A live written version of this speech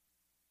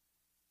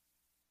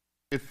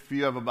If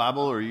you have a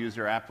Bible or you use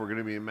your app, we're going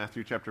to be in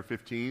Matthew chapter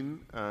 15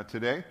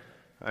 today.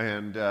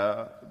 And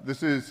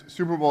this is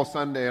Super Bowl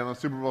Sunday. And on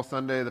Super Bowl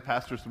Sunday, the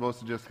pastor's supposed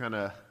to just kind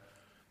of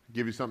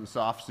give you something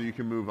soft so you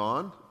can move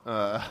on.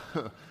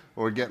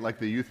 Or get like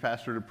the youth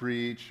pastor to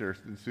preach or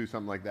do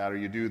something like that. Or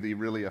you do the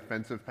really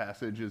offensive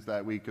passages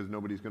that week because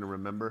nobody's going to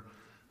remember.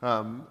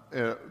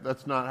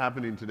 That's not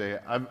happening today.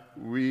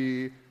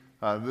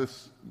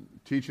 This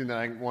teaching that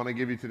I want to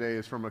give you today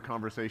is from a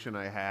conversation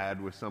I had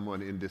with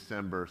someone in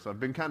December. So I've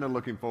been kind of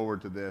looking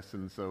forward to this,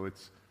 and so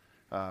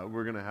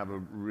we're going to have a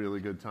really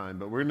good time.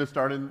 But we're going to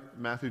start in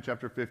Matthew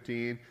chapter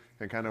 15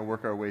 and kind of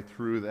work our way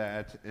through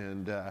that.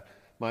 And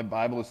my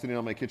Bible is sitting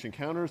on my kitchen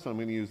counter, so I'm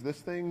going to use this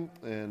thing.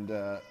 And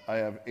I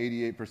have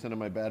 88% of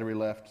my battery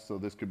left, so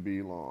this could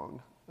be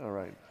long. All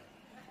right.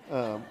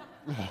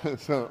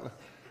 So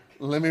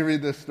let me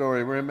read this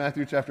story. We're in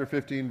Matthew chapter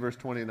 15, verse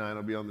 29.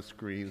 It'll be on the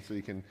screen so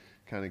you can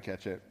kind of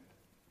catch it.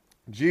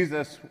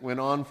 Jesus went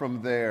on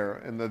from there,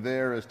 and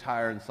there is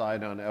Tyre and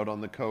Sidon out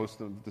on the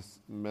coast of the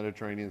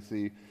Mediterranean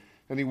Sea.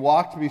 And he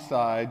walked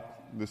beside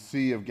the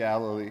Sea of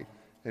Galilee,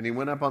 and he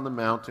went up on the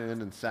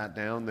mountain and sat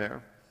down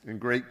there. And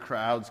great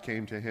crowds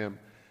came to him,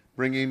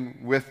 bringing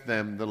with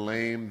them the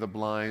lame, the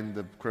blind,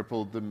 the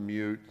crippled, the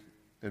mute,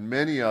 and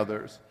many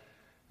others.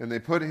 And they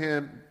put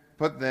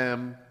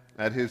them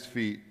at his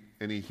feet,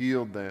 and he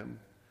healed them,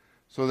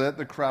 so that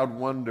the crowd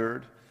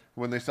wondered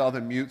when they saw the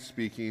mute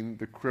speaking,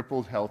 the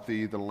crippled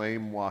healthy, the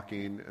lame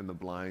walking, and the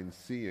blind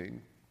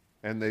seeing.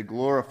 And they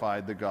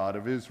glorified the God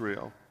of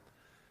Israel.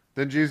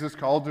 Then Jesus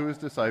called his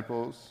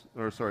disciples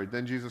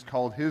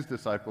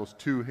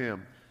to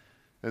him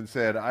and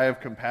said, I have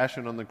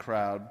compassion on the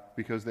crowd,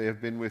 because they have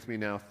been with me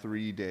now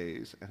 3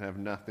 days and have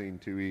nothing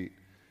to eat.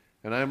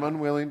 And I am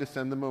unwilling to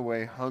send them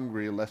away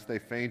hungry, lest they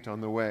faint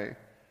on the way.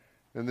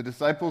 And the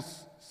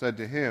disciples said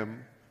to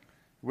him,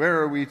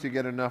 Where are we to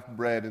get enough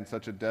bread in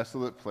such a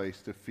desolate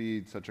place to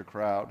feed such a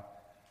crowd?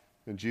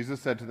 And Jesus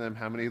said to them,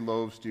 How many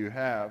loaves do you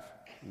have?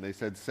 And they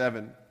said,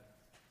 7,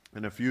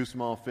 and a few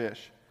small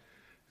fish.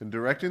 And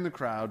directing the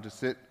crowd to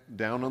sit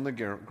down on the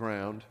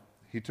ground,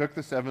 he took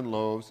the 7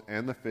 loaves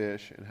and the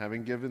fish, and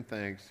having given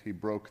thanks, he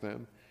broke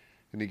them.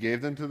 And he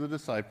gave them to the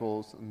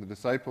disciples, and the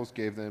disciples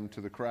gave them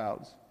to the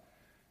crowds.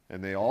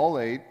 And they all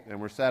ate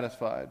and were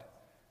satisfied.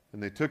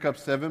 And they took up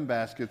 7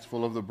 baskets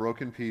full of the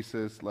broken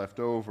pieces left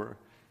over.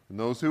 And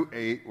those who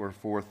ate were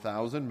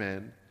 4,000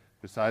 men,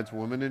 besides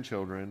women and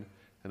children.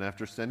 And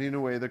after sending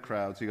away the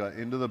crowds, he got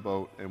into the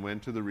boat and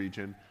went to the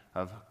region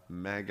of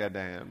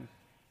Magadan.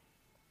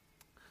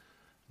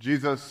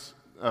 Jesus,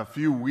 a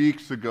few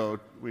weeks ago,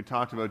 we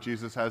talked about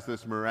Jesus has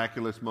this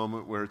miraculous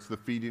moment where it's the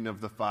feeding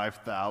of the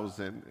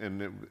 5,000.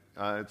 And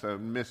it's a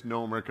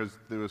misnomer because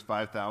there was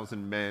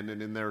 5,000 men,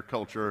 and in their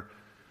culture,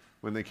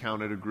 when they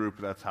counted a group,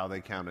 that's how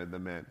they counted the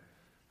men.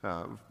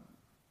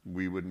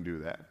 We wouldn't do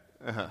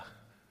that.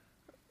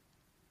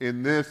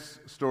 In this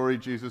story,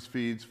 Jesus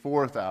feeds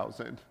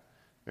 4,000,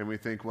 and we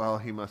think, well,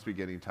 he must be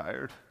getting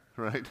tired,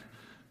 right?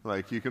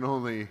 Like, you can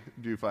only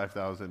do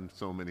 5,000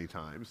 so many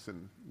times,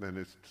 and then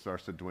it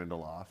starts to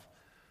dwindle off.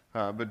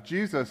 But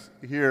Jesus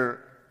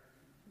here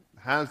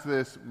has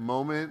this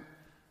moment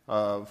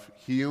of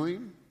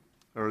healing,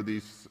 or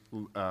these,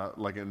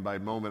 and by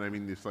moment, I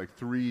mean this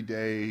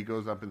 3-day, he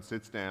goes up and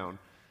sits down,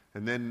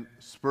 and then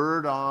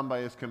spurred on by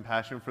his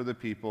compassion for the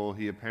people,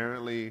 he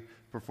apparently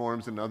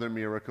performs another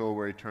miracle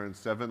where he turns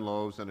 7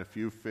 loaves and a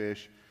few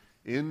fish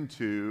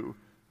into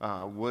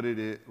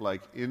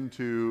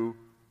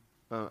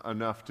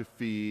enough to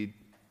feed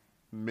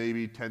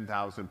maybe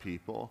 10,000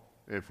 people.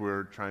 If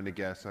we're trying to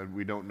guess,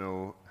 we don't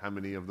know how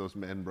many of those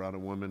men brought a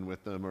woman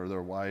with them, or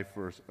their wife,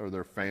 or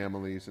their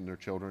families and their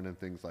children and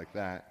things like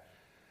that.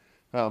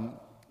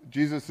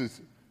 Jesus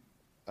is.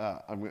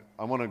 I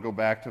want to go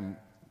back to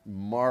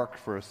Mark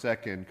for a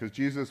second, because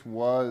Jesus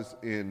was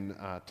in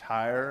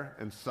Tyre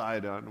and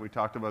Sidon. We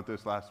talked about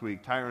this last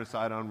week. Tyre and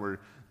Sidon were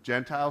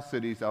Gentile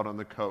cities out on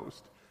the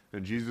coast,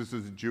 and Jesus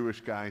is a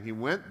Jewish guy, and he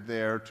went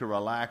there to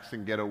relax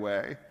and get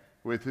away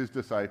with his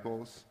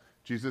disciples.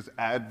 Jesus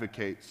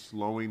advocates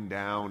slowing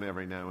down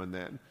every now and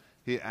then.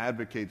 He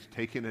advocates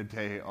taking a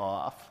day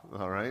off,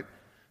 all right?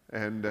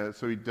 And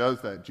so he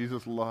does that.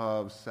 Jesus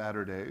loves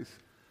Saturdays.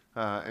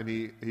 And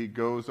he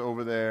goes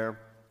over there,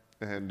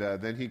 and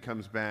then he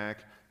comes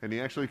back, and he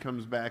actually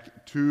comes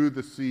back to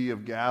the Sea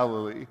of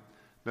Galilee.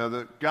 Now,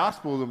 the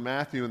Gospel of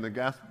Matthew and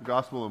the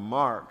Gospel of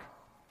Mark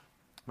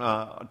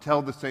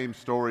tell the same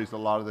stories a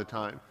lot of the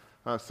time.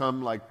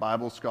 Some, like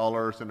Bible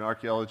scholars and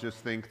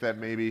archaeologists, think that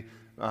maybe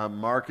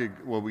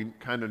we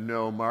kind of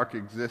know Mark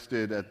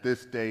existed at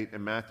this date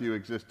and Matthew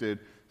existed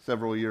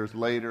several years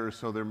later,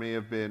 so there may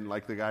have been,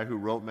 like the guy who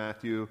wrote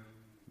Matthew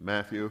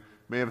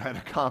may have had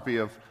a copy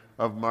of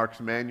Mark's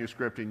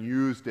manuscript and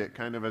used it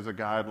kind of as a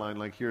guideline,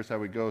 like here's how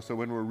we go. So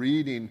when we're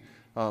reading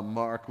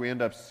Mark, we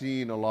end up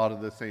seeing a lot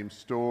of the same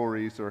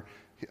stories, or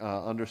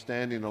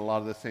understanding a lot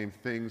of the same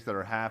things that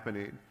are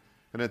happening.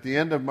 And at the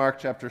end of Mark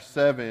chapter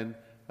 7,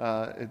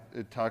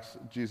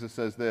 Jesus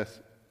says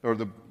this, or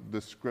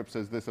the script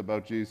says this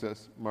about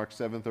Jesus, Mark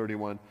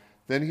 7:31.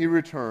 Then he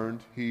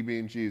returned, he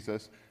being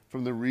Jesus,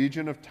 from the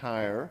region of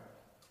Tyre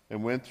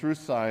and went through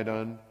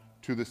Sidon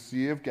to the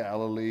Sea of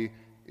Galilee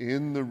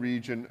in the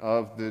region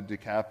of the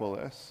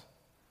Decapolis.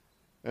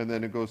 And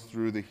then it goes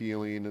through the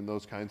healing and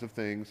those kinds of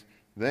things.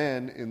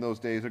 Then, in those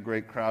days, a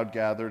great crowd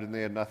gathered, and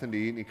they had nothing to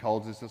eat. And he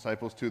called his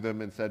disciples to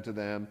them and said to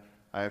them,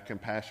 I have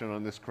compassion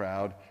on this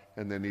crowd.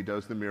 And then he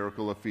does the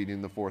miracle of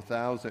feeding the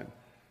 4,000.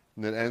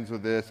 And it ends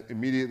with this.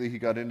 Immediately he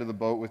got into the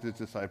boat with his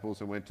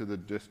disciples and went to the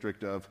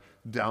district of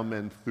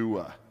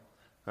Dalmanthua.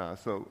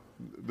 So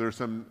there's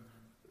some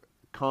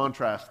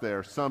contrast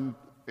there. Some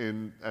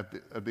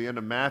at the end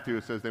of Matthew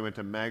it says they went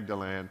to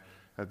Magdalene.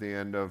 At the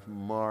end of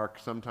Mark,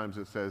 sometimes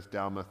it says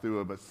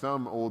Dalmanthua, but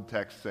some old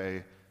texts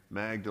say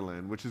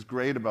Magdalene, which is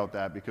great about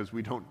that because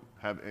we don't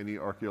have any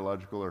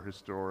archaeological or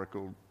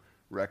historical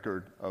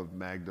record of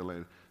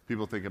Magdalene.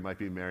 People think it might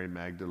be Mary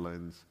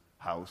Magdalene's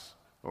house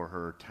or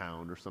her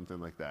town or something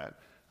like that,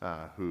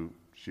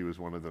 she was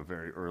one of the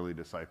very early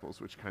disciples,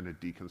 which kind of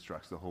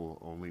deconstructs the whole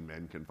only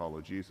men can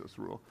follow Jesus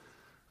rule.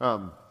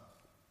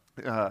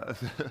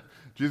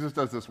 Jesus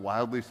does this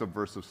wildly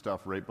subversive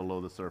stuff right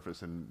below the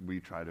surface, and we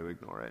try to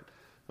ignore it.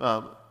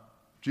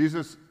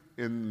 Jesus,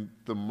 in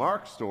the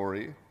Mark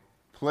story,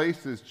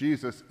 places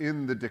Jesus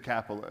in the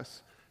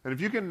Decapolis. And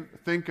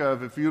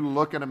if you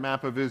look at a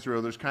map of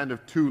Israel, there's kind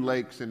of two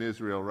lakes in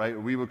Israel, right?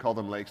 We would call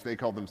them lakes. They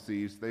call them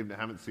seas. They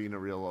haven't seen a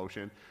real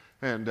ocean.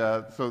 And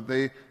so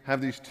they have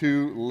these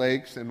two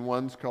lakes, and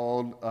one's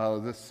called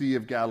the Sea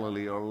of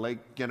Galilee, or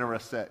Lake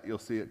Gennesaret. You'll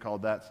see it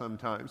called that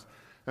sometimes.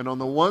 And on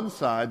the one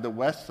side, the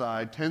west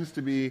side, tends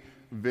to be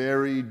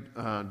very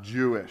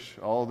Jewish.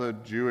 All the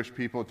Jewish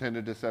people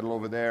tended to settle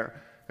over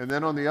there. And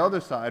then on the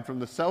other side, from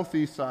the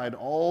southeast side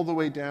all the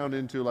way down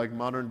into like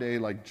modern day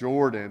like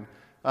Jordan,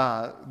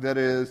 that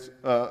is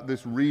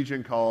this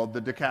region called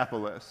the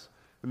Decapolis.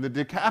 And the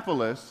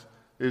Decapolis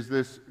is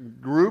this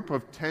group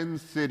of 10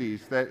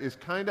 cities that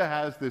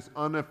has this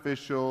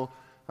unofficial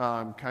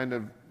in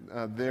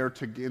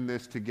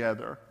this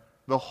together.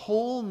 The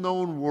whole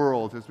known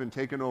world has been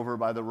taken over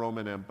by the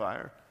Roman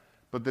Empire.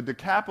 But the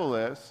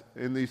Decapolis,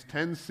 in these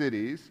 10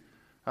 cities,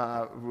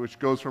 which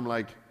goes from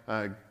like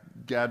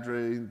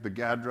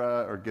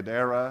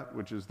Gadara,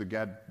 which is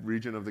the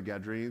region of the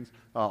Gadarenes,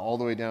 all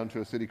the way down to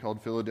a city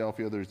called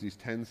Philadelphia. There's these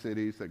 10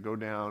 cities that go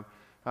down.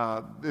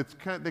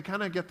 They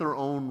kind of get their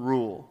own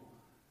rule.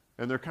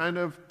 And they're kind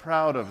of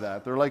proud of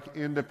that. They're like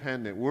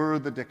independent. We're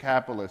the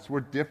Decapolis.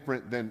 We're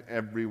different than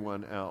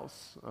everyone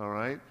else, all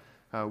right?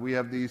 We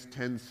have these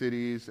 10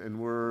 cities, and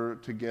we're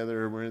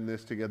together. We're in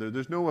this together.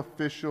 There's no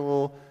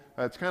official...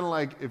 it's kind of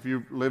like if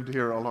you've lived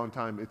here a long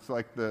time, it's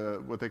like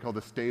what they call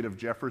the state of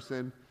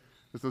Jefferson.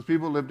 It's those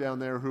people who live down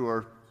there who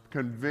are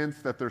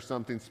convinced that there's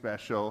something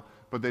special,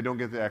 but they don't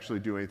get to actually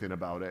do anything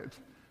about it.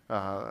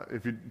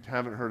 If you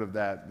haven't heard of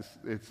that,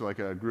 it's like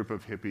a group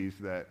of hippies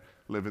that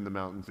live in the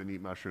mountains and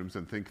eat mushrooms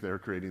and think they're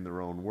creating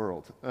their own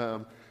world.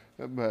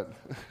 But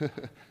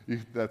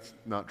that's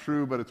not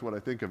true, but it's what I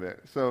think of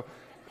it. So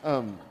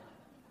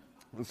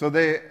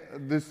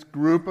this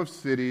group of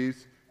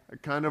cities,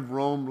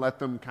 Rome let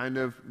them kind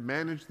of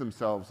manage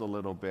themselves a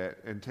little bit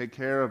and take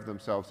care of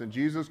themselves. And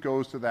Jesus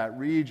goes to that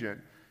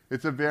region.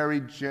 It's a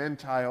very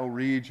Gentile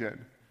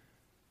region.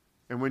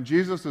 And when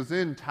Jesus was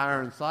in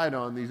Tyre and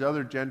Sidon, these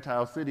other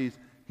Gentile cities,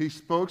 he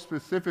spoke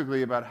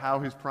specifically about how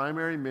his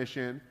primary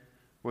mission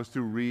was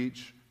to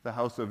reach the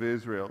house of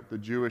Israel, the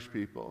Jewish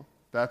people.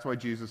 That's why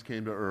Jesus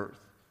came to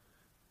earth,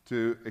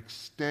 to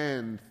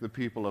extend the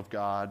people of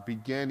God,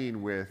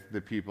 beginning with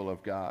the people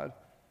of God.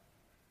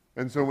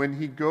 And so when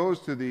he goes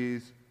to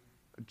these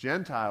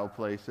Gentile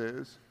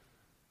places,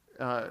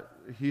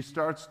 he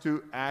starts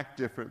to act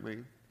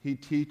differently. He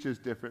teaches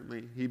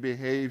differently. He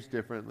behaves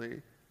differently.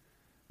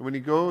 And when he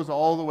goes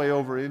all the way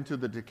over into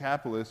the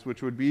Decapolis,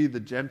 which would be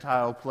the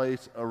Gentile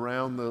place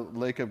around the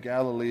Lake of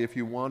Galilee, if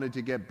you wanted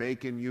to get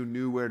bacon, you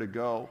knew where to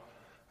go.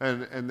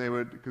 And they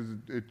would, because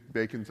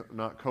bacon's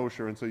not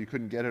kosher, and so you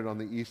couldn't get it on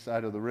the east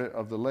side of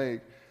the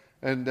lake.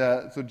 And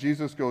so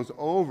Jesus goes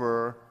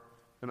over,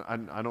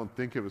 and I don't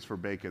think it was for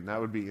bacon.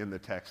 That would be in the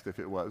text if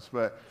it was.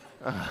 But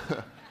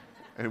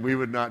and we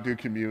would not do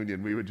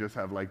communion. We would just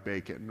have like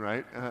bacon,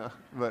 right?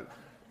 But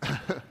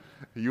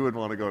you would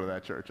want to go to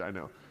that church, I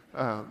know.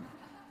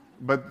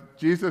 But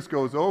Jesus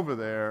goes over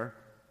there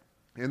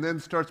and then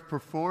starts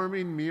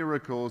performing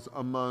miracles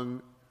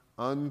among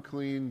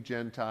unclean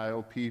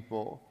Gentile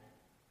people.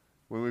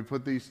 When we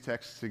put these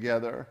texts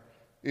together,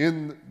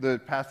 in the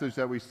passage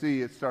that we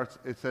see, it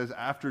says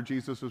after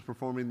Jesus was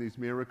performing these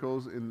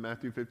miracles in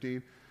Matthew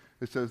 15,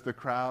 it says the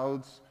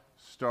crowds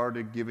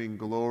started giving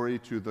glory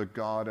to the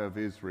God of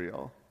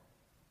Israel.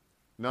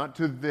 Not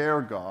to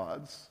their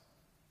gods,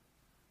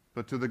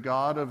 but to the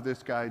God of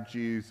this guy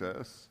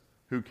Jesus,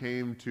 who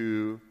came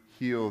to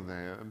heal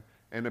them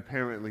and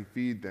apparently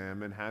feed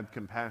them and had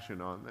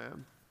compassion on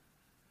them.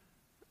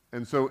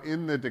 And so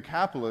in the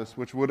Decapolis,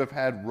 which would have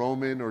had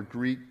Roman or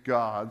Greek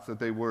gods that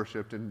they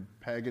worshipped in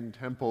pagan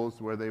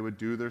temples where they would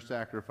do their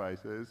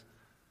sacrifices,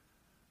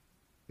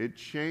 it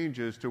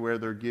changes to where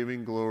they're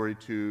giving glory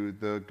to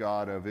the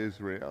God of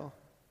Israel.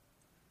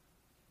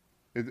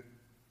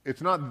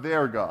 It's not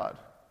their God.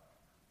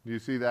 Do you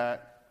see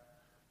that?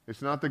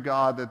 It's not the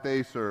God that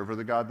they serve or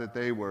the God that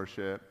they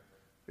worship.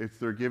 It's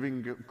they're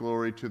giving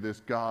glory to this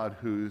God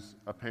who's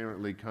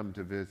apparently come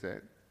to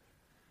visit.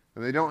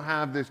 And they don't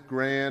have this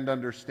grand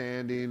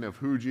understanding of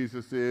who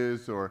Jesus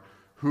is or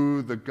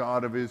who the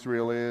God of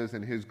Israel is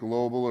and his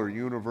global or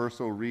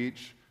universal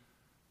reach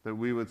that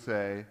we would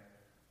say,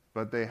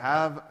 but they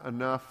have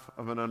enough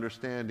of an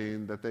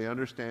understanding that they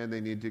understand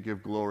they need to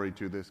give glory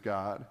to this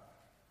God.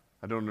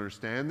 I don't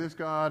understand this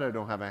God, I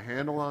don't have a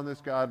handle on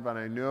this God, but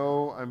I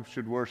know I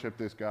should worship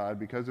this God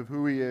because of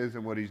who he is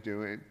and what he's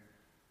doing.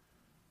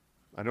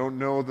 I don't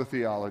know the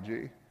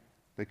theology.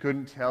 They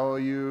couldn't tell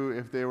you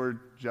if they were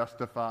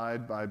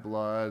justified by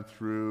blood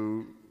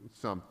through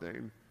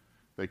something.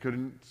 They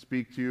couldn't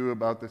speak to you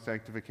about the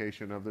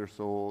sanctification of their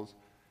souls.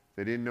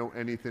 They didn't know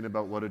anything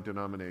about what a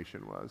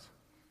denomination was.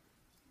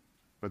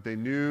 But they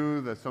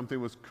knew that something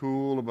was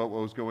cool about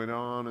what was going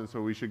on, and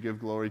so we should give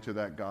glory to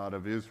that God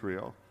of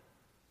Israel.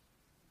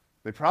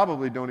 They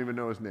probably don't even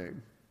know his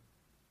name.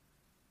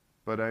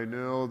 But I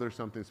know there's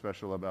something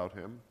special about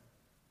him.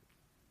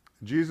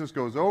 Jesus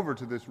goes over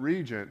to this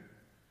region,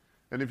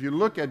 and if you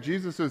look at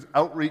Jesus'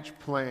 outreach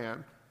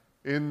plan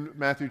in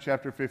Matthew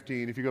chapter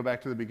 15, if you go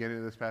back to the beginning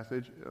of this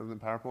passage of the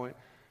PowerPoint,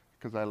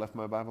 because I left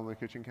my Bible on the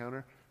kitchen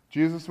counter,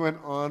 Jesus'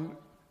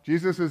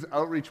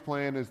 outreach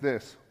plan is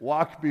this: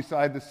 walk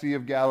beside the Sea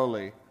of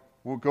Galilee.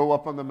 We'll go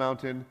up on the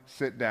mountain,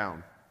 sit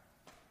down.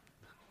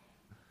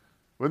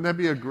 Wouldn't that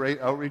be a great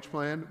outreach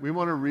plan? We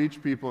want to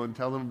reach people and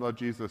tell them about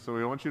Jesus, so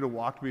we want you to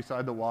walk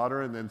beside the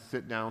water and then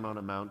sit down on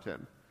a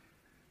mountain.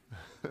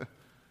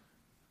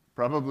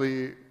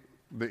 Probably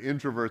the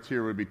introverts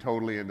here would be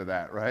totally into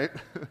that, right?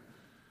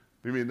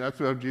 You mean that's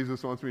how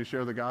Jesus wants me to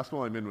share the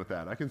gospel? I'm in with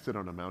that. I can sit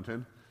on a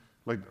mountain.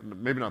 Like,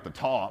 maybe not the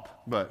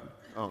top, but,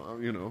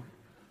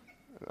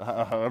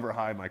 however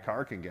high my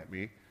car can get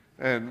me.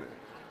 And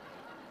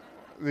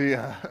you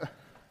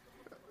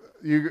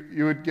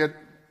would get,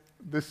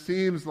 this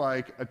seems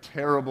like a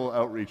terrible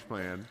outreach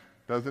plan,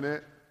 doesn't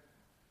it?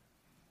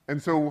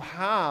 And so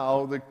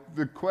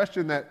the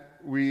question that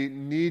we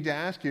need to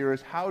ask here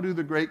is, how do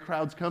the great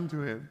crowds come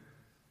to him?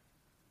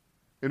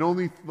 In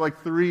only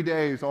like 3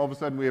 days, all of a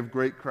sudden we have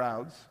great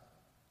crowds.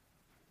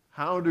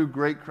 How do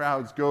great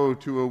crowds go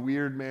to a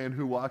weird man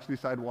who walks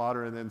beside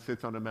water and then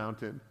sits on a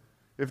mountain?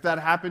 If that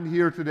happened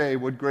here today,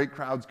 would great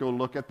crowds go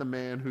look at the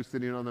man who's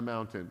sitting on the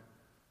mountain?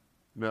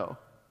 No.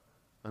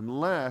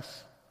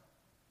 Unless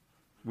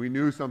we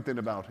knew something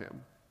about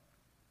him.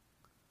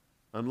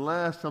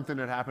 Unless something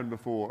had happened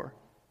before.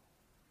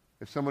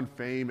 If someone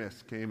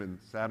famous came and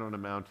sat on a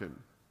mountain,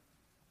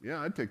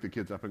 yeah, I'd take the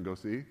kids up and go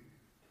see.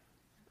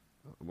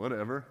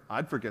 Whatever.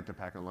 I'd forget to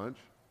pack a lunch.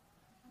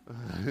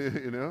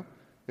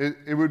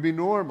 It would be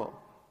normal.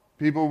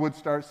 People would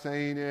start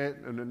saying it,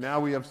 and now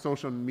we have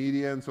social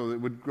media, and so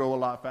it would grow a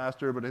lot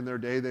faster, but in their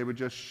day they would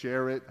just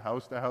share it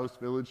house to house,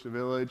 village to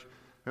village,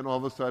 and all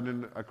of a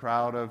sudden a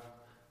crowd of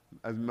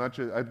as much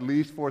as at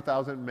least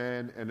 4,000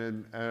 men and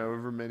then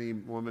however many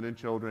women and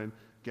children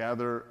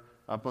gather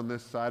up on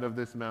this side of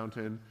this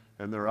mountain,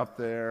 and they're up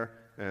there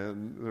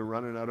and they're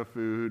running out of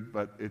food,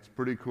 but it's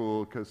pretty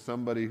cool because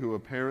somebody who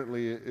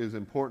apparently is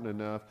important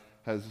enough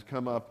has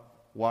come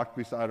up, walked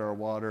beside our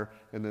water,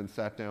 and then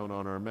sat down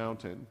on our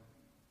mountain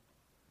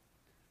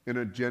in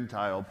a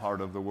Gentile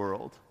part of the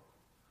world.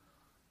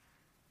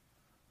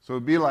 So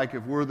it'd be like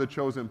if we're the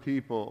chosen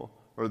people,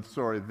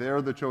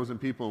 they're the chosen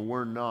people and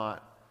we're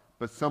not,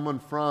 but someone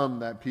from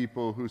that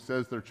people who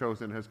says they're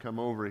chosen has come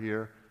over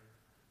here.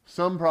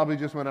 Some probably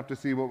just went up to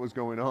see what was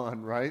going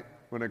on, right?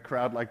 When a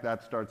crowd like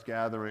that starts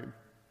gathering.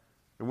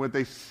 And what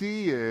they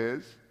see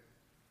is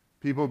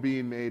people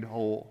being made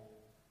whole.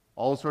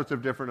 All sorts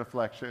of different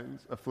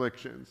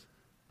afflictions,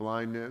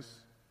 blindness,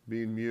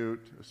 being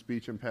mute,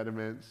 speech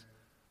impediments,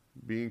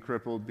 being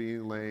crippled,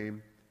 being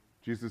lame.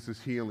 Jesus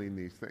is healing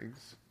these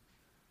things.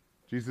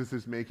 Jesus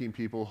is making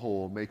people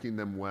whole, making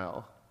them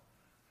well.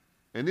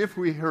 And if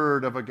we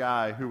heard of a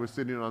guy who was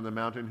sitting on the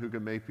mountain who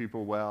could make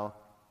people well,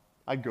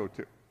 I'd go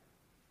too.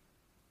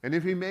 And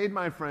if he made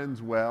my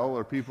friends well,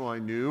 or people I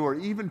knew, or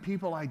even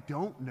people I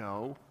don't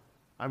know,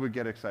 I would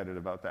get excited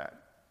about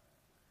that.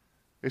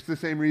 It's the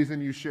same reason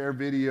you share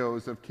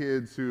videos of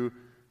kids who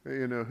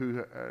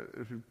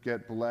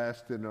get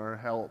blessed and are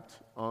helped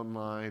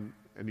online,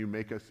 and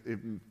it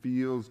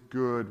feels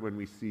good when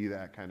we see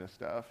that kind of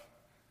stuff.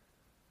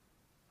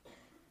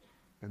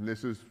 And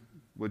this is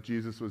what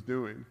Jesus was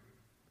doing.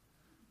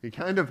 He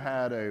kind of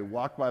had a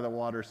walk by the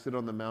water, sit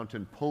on the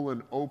mountain, pull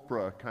an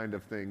Oprah kind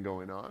of thing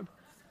going on.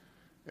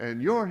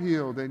 And you're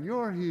healed,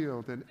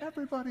 and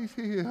everybody's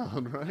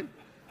healed, right?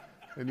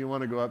 And you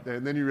want to go up there,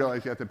 and then you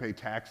realize you have to pay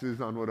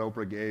taxes on what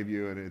Oprah gave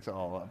you, and it's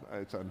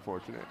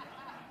unfortunate.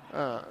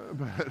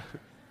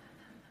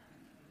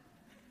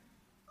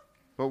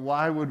 But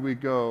why would we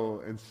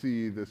go and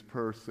see this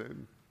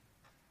person?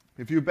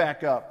 If you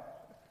back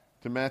up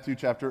to Matthew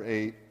chapter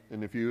 8,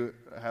 and if you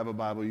have a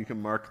Bible, you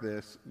can mark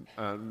this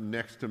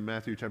next to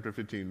Matthew chapter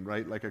 15,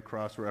 right? Like a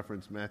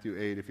cross-reference, Matthew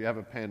 8. If you have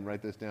a pen,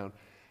 write this down.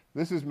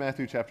 This is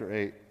Matthew chapter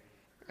 8.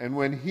 And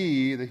when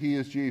he, the he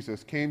is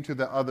Jesus, came to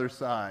the other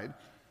side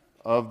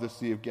of the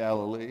Sea of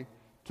Galilee,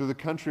 to the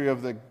country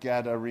of the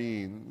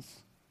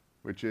Gadarenes,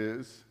 which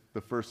is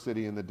the first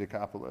city in the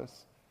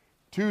Decapolis,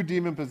 2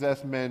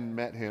 demon-possessed men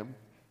met him,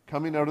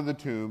 coming out of the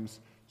tombs,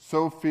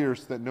 so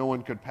fierce that no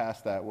one could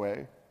pass that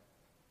way.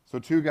 So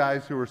 2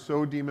 guys who were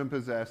so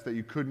demon-possessed that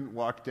you couldn't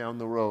walk down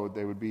the road,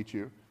 they would beat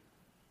you.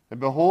 And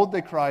behold,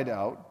 they cried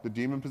out, the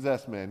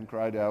demon-possessed men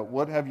cried out,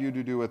 "What have you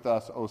to do with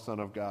us, O Son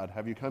of God?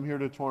 Have you come here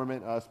to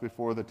torment us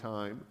before the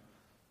time?"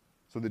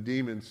 So the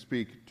demons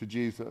speak to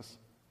Jesus.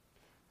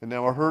 And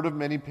now a herd of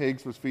many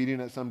pigs was feeding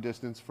at some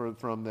distance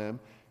from them,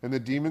 and the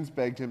demons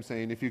begged him,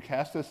 saying, "If you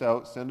cast us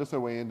out, send us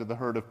away into the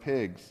herd of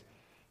pigs."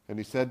 And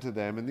he said to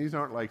them, and these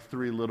aren't like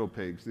 3 little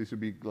pigs, these would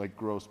be like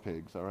gross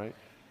pigs, all right?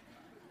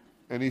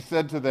 And he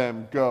said to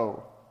them,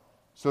 "Go."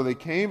 So they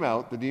came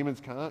out, the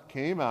demons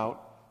came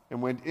out,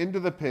 and went into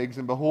the pigs,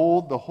 and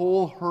behold, the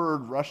whole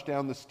herd rushed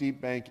down the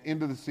steep bank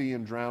into the sea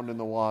and drowned in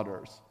the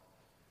waters.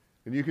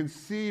 And you can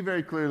see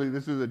very clearly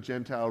this is a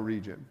Gentile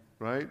region,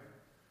 right?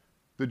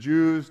 The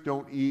Jews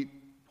don't eat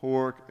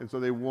pork, and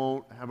so they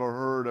won't have a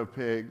herd of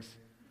pigs.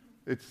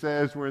 It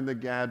says we're in the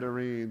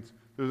Gadarenes.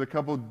 There's a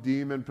couple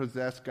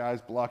demon-possessed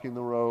guys blocking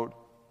the road.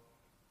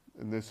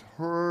 And this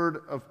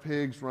herd of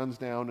pigs runs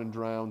down and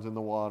drowns in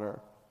the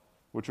water,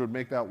 which would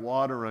make that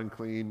water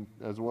unclean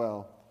as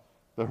well.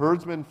 The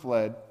herdsmen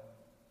fled.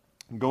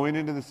 Going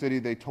into the city,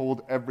 they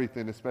told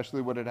everything,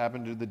 especially what had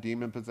happened to the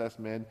demon-possessed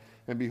men.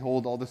 And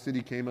behold, all the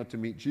city came up to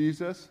meet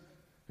Jesus.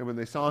 And when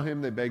they saw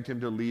him, they begged him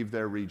to leave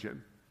their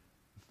region.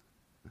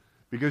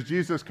 Because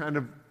Jesus kind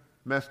of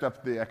messed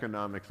up the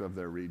economics of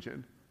their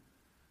region.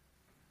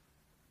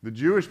 The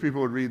Jewish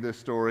people would read this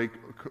story.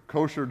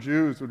 Kosher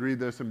Jews would read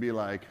this and be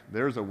like,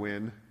 there's a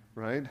win,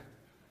 right?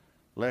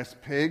 Less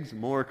pigs,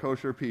 more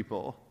kosher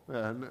people.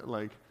 And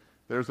like,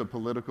 there's a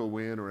political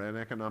win or an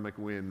economic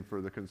win for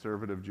the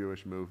conservative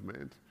Jewish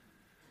movement.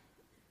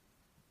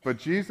 But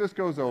Jesus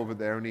goes over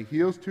there and he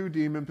heals 2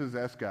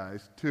 demon-possessed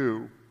guys,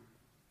 2.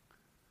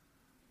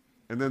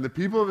 And then the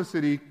people of the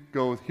city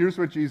go, here's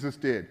what Jesus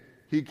did.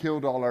 He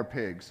killed all our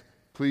pigs.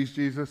 Please,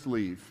 Jesus,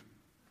 leave.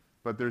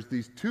 But there's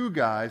these 2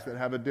 guys that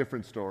have a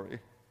different story.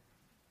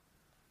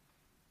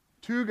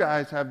 2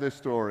 guys have this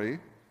story.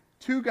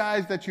 2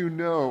 guys that you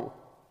know.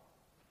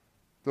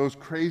 Those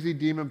crazy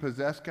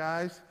demon-possessed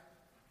guys.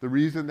 The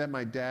reason that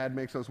my dad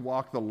makes us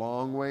walk the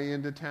long way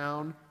into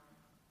town,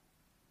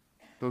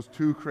 those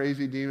 2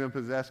 crazy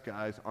demon-possessed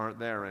guys aren't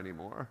there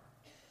anymore.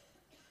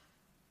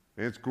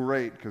 And it's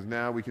great because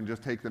now we can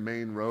just take the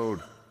main road.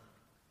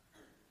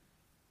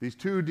 These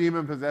 2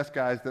 demon-possessed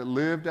guys that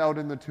lived out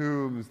in the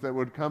tombs that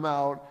would come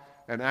out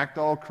and act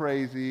all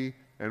crazy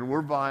and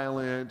were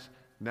violent,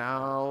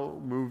 now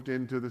moved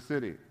into the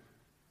city.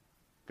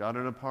 Got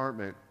an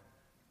apartment,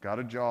 got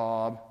a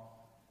job,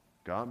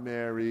 got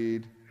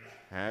married,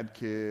 had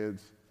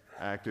kids,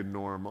 acted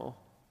normal.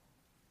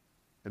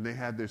 And they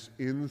had this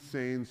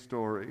insane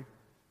story.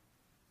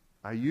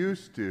 I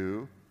used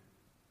to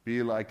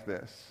be like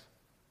this.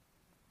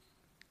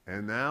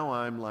 And now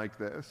I'm like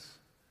this.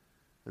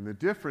 And the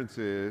difference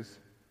is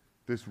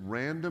this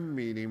random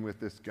meeting with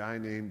this guy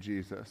named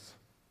Jesus.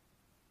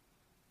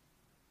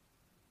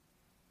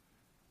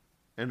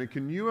 And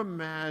can you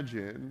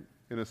imagine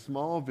in a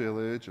small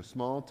village, a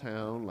small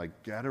town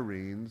like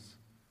Gadarenes,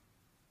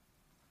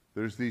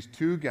 there's these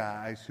 2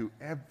 guys who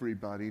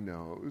everybody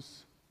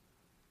knows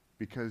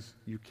because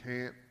you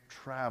can't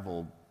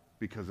travel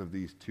because of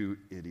these 2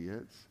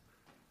 idiots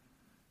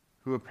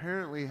who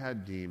apparently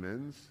had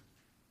demons,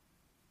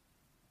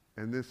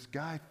 and this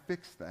guy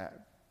fixed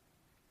that.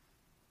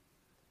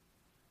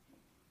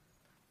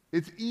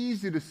 It's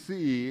easy to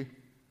see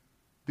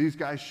these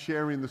guys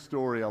sharing the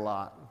story a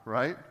lot,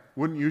 right?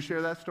 Wouldn't you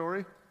share that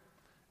story?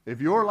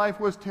 If your life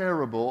was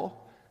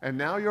terrible and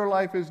now your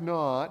life is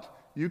not,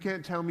 you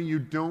can't tell me you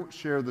don't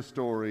share the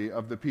story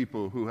of the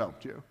people who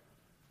helped you,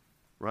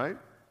 right?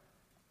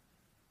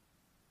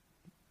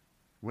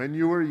 When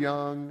you were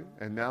young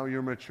and now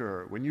you're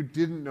mature. When you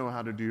didn't know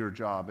how to do your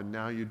job and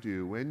now you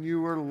do. When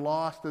you were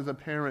lost as a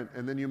parent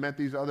and then you met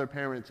these other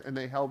parents and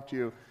they helped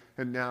you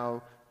and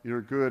now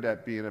you're good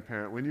at being a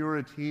parent. When you were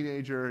a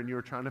teenager and you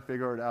were trying to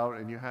figure it out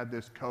and you had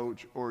this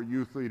coach or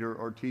youth leader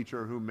or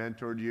teacher who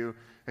mentored you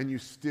and you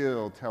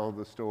still tell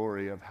the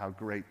story of how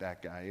great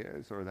that guy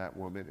is or that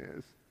woman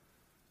is.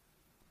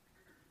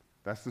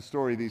 That's the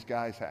story these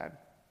guys had.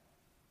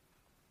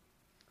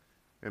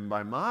 And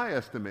by my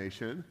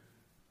estimation,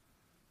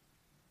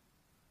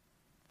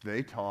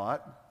 they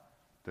taught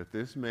that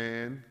this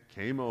man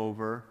came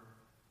over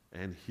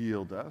and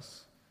healed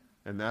us.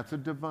 And that's a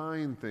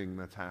divine thing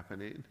that's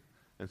happening.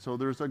 And so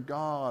there's a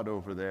God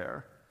over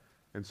there.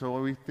 And so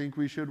we think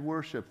we should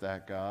worship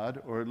that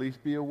God, or at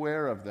least be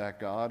aware of that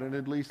God, and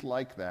at least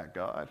like that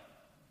God.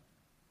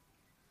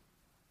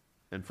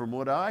 And from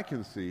what I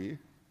can see,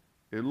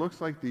 it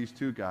looks like these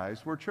 2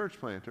 guys were church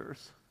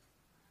planters.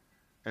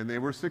 And they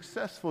were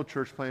successful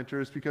church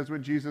planters because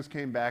when Jesus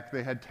came back,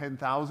 they had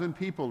 10,000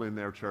 people in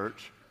their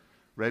church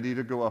ready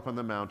to go up on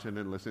the mountain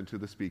and listen to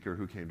the speaker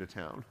who came to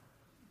town.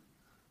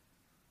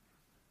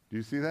 Do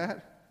you see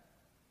that?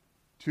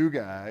 2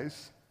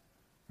 guys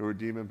who are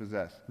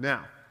demon-possessed.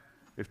 Now,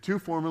 if 2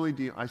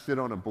 formerly I sit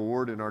on a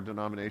board in our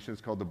denomination.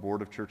 It's called the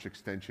Board of Church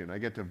Extension. I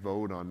get to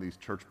vote on these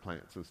church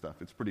plants and stuff.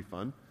 It's pretty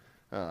fun.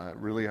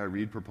 Really, I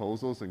read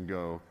proposals and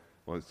go,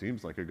 well, it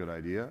seems like a good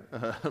idea.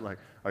 Like,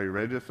 are you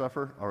ready to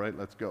suffer? All right,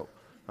 let's go.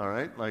 All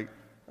right? Like,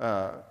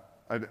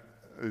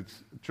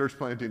 church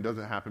planting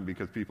doesn't happen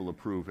because people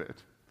approve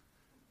it.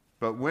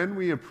 But when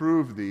we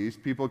approve these,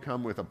 people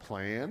come with a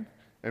plan.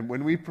 And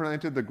when we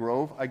planted the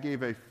Grove, I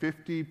gave a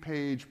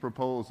 50-page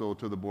proposal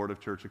to the Board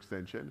of Church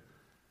Extension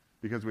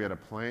because we had a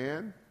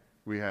plan.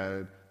 We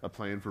had a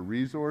plan for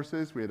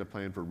resources. We had a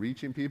plan for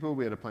reaching people.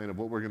 We had a plan of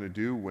what we're going to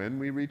do when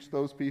we reach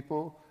those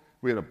people.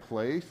 We had a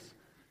place.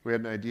 We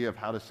had an idea of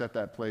how to set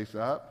that place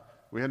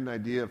up. We had an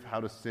idea of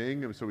how to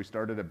sing, and so we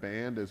started a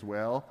band as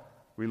well.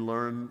 We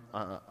learned,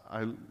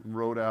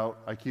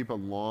 I keep a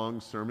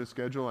long sermon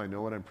schedule. I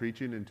know what I'm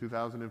preaching in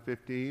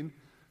 2015.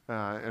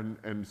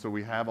 And so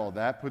we have all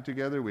that put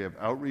together. We have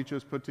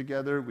outreaches put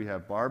together. We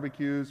have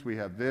barbecues. We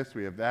have this.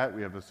 We have that.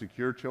 We have a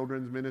secure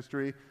children's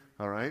ministry.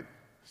 All right?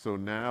 So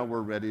now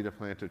we're ready to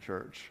plant a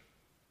church.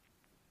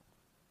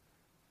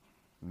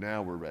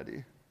 Now we're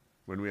ready.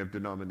 When we have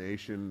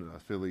denomination,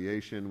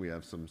 affiliation, we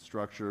have some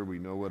structure. We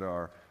know what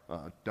our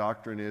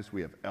doctrine is.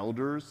 We have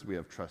elders. We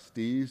have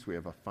trustees. We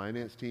have a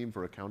finance team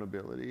for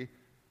accountability.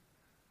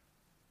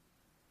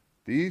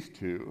 These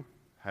 2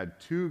 had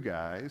 2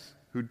 guys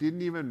who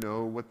didn't even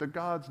know what the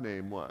God's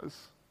name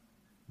was.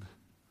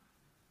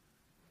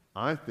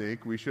 I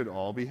think we should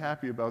all be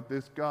happy about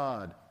this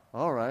God.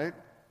 All right.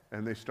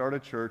 And they start a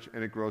church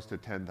and it grows to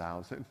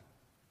 10,000.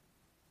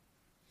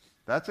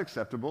 That's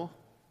acceptable.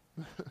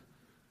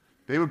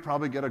 They would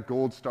probably get a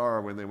gold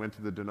star when they went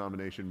to the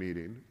denomination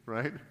meeting,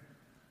 right?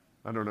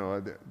 I don't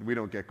know. We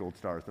don't get gold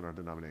stars in our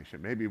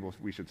denomination. Maybe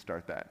we should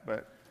start that.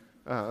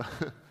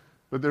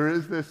 But there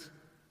is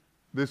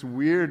this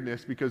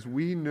weirdness because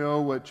we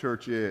know what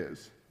church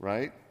is,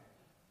 right?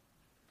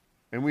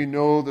 And we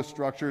know the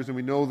structures and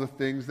we know the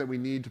things that we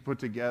need to put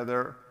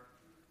together.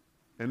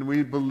 And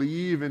we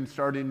believe in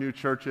starting new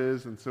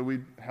churches, and so we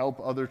help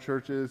other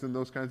churches and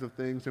those kinds of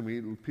things,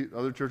 and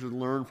other churches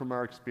learn from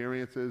our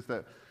experiences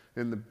that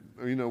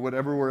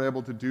whatever we're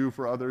able to do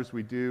for others,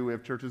 we do. We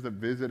have churches that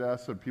visit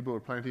us, so people who are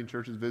planting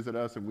churches visit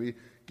us, and we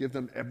give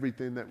them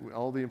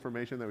all the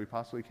information that we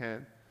possibly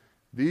can.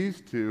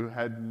 These 2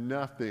 had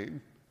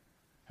nothing.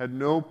 Had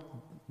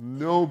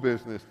no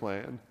business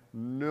plan,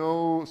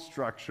 no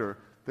structure.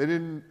 They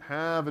didn't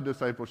have a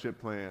discipleship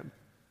plan.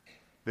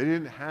 They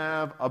didn't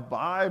have a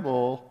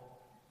Bible.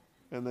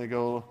 And they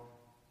go,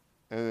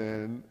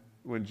 and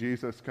when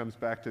Jesus comes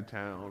back to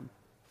town,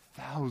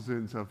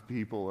 thousands of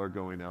people are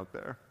going out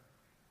there.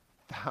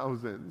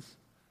 Thousands.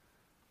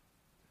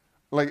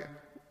 Like,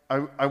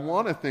 I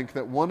want to think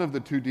that one of the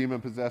 2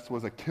 demon-possessed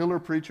was a killer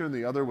preacher and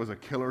the other was a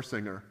killer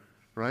singer,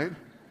 right?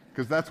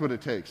 Because that's what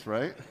it takes,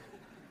 right?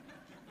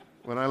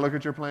 When I look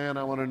at your plan,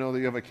 I want to know that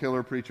you have a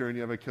killer preacher and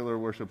you have a killer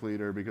worship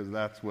leader because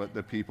that's what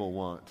the people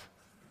want.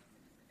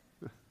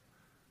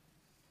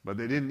 But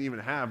they didn't even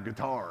have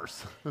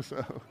guitars.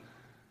 So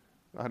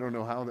I don't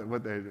know how they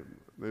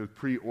were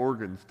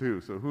pre-organs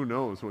too, so who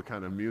knows what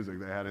kind of music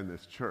they had in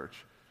this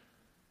church.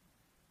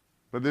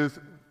 But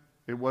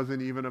it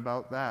wasn't even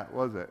about that,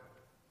 was it?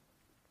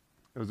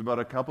 It was about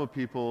a couple of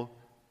people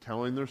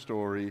telling their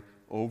story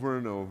over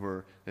and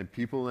over, and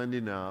people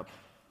ending up,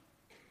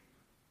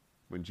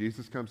 when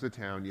Jesus comes to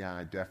town, yeah,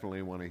 I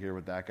definitely want to hear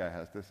what that guy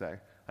has to say.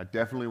 I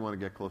definitely want to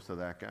get close to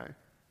that guy.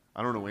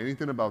 I don't know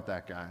anything about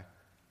that guy,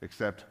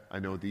 except I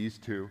know these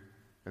 2,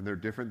 and they're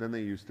different than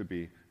they used to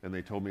be, and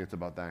they told me it's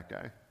about that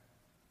guy.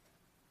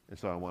 And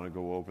so I want to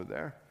go over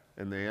there.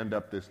 And they end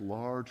up, this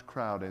large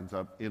crowd ends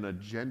up in a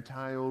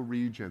Gentile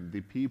region.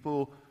 The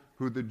people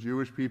who the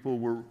Jewish people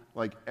were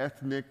like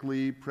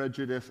ethnically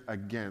prejudiced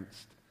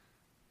against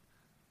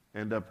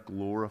end up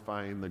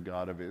glorifying the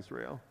God of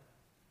Israel.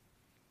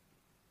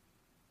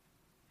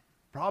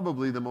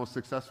 Probably the most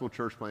successful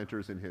church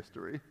planters in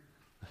history.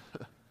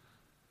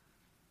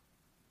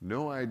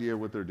 No idea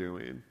what they're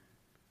doing,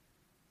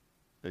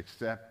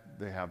 except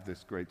they have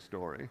this great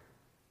story.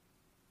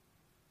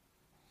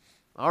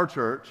 Our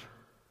church,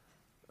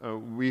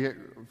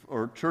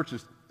 or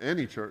churches,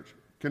 any church,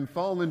 can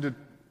fall into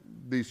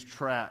these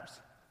traps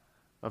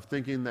of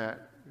thinking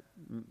that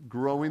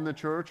growing the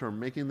church or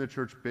making the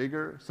church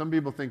bigger, some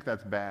people think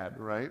that's bad,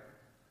 right?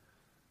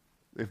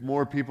 If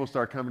more people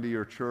start coming to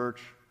your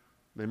church,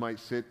 they might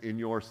sit in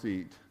your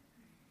seat.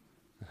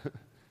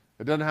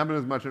 It doesn't happen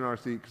as much in our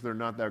seat because they're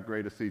not that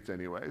great of seats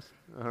anyways,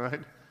 all right?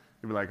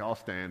 You'd be like, I'll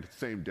stand.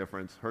 Same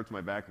difference. Hurts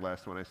my back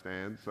less when I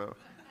stand, so.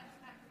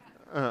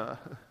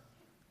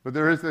 But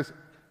there is this,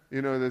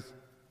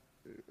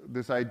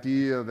 this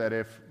idea that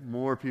if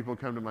more people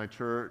come to my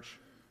church,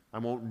 I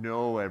won't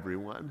know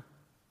everyone.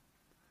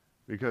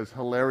 Because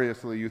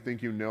hilariously, you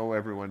think you know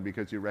everyone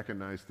because you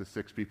recognize the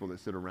 6 people that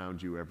sit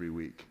around you every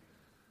week,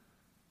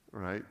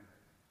 right?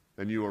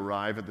 And you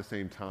arrive at the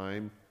same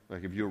time.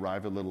 Like if you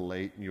arrive a little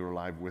late and you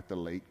arrive with the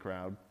late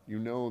crowd, you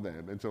know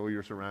them. And so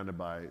you're surrounded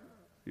by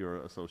your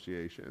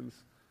associations.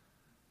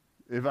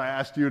 If I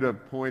asked you to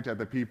point at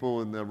the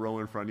people in the row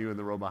in front of you and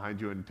the row behind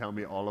you and tell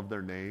me all of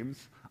their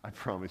names, I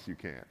promise you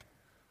can't.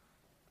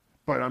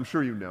 But I'm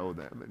sure you know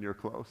them and you're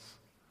close.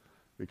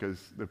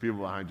 Because the people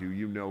behind you,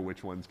 you know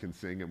which ones can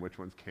sing and which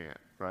ones can't,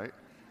 right?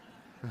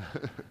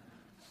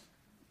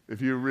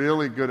 If you're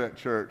really good at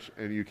church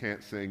and you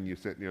can't sing, you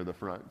sit near the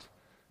front.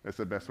 That's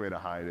the best way to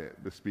hide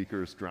it. The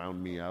speakers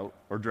drown me out,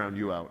 or drown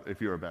you out if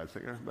you're a bad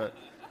singer. But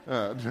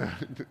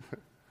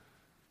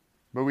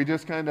we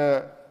just kind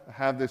of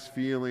have this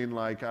feeling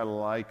like, I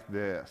like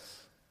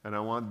this, and I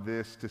want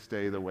this to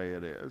stay the way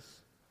it is.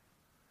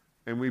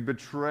 And we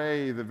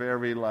betray the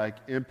very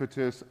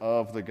impetus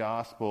of the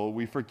gospel.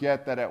 We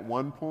forget that at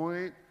one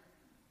point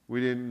we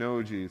didn't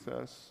know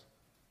Jesus,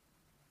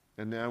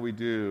 and now we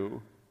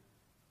do.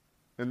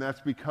 And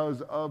that's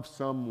because of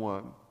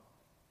someone.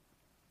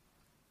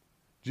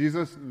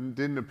 Jesus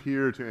didn't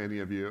appear to any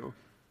of you.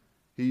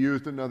 He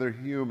used another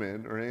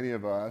human, or any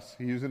of us,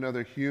 he used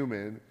another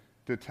human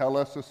to tell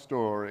us a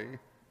story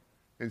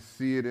and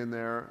see it in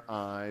their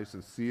eyes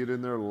and see it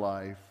in their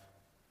life.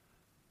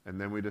 And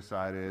then we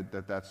decided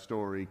that that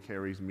story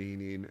carries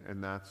meaning,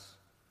 and that's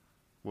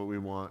what we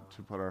want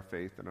to put our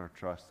faith and our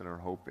trust and our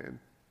hope in.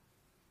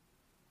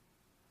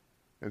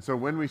 And so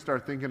when we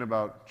start thinking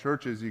about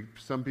churches,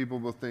 some people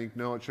will think,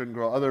 no, it shouldn't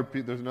grow.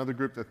 There's another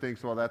group that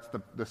thinks, well, that's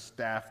the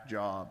staff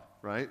job,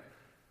 right?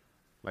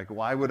 Like,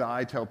 why would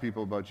I tell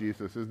people about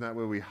Jesus? Isn't that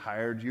what we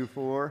hired you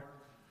for?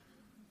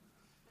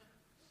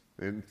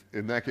 In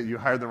that case, you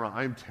hired them wrong.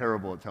 I'm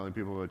terrible at telling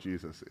people about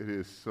Jesus. It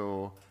is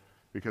so,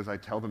 because I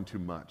tell them too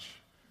much,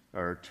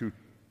 or too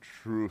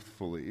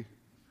truthfully.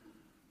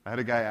 I had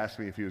a guy ask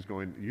me if he was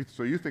going,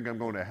 so you think I'm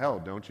going to hell,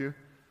 don't you?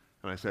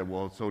 And I said,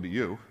 well, so do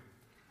you.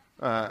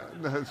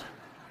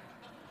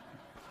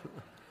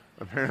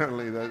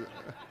 Apparently,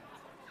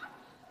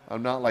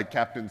 I'm not like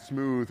Captain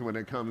Smooth when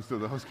it comes to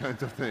those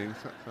kinds of things,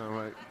 all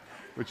right,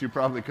 which you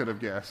probably could have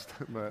guessed.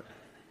 But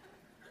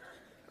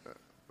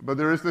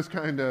there is this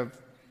kind of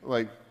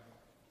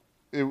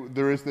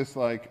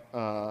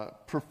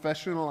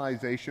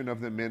professionalization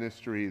of the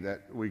ministry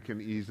that we can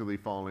easily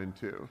fall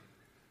into.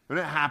 And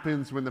it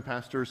happens when the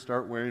pastors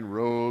start wearing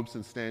robes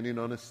and standing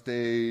on a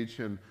stage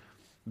and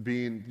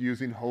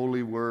using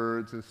holy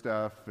words and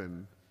stuff.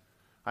 And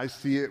I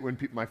see it when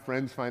my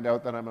friends find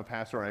out that I'm a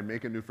pastor, or I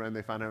make a new friend,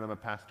 they find out I'm a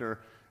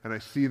pastor, and I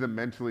see them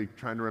mentally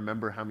trying to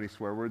remember how many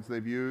swear words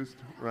they've used,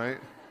 right?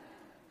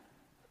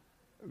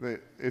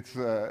 It's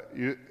the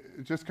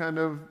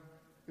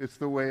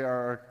way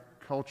our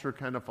culture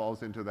kind of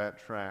falls into that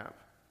trap.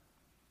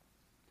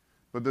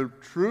 But the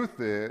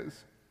truth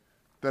is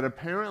that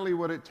apparently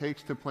what it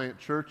takes to plant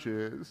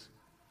churches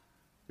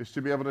is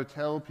to be able to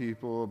tell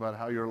people about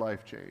how your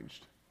life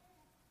changed.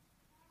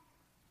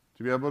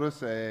 To be able to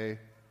say,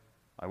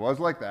 I was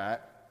like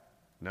that,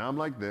 now I'm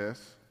like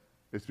this,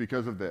 it's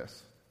because of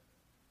this.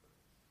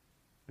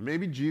 And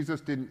maybe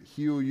Jesus didn't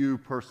heal you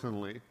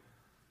personally.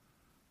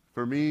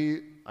 For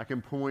me, I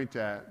can point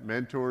at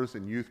mentors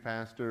and youth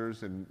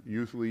pastors and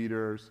youth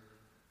leaders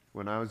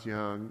when I was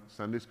young,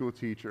 Sunday school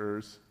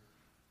teachers.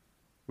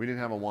 We didn't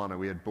have Awana,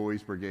 we had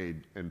Boys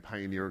Brigade and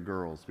Pioneer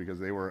Girls because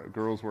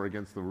girls were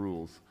against the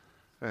rules.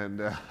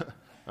 And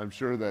I'm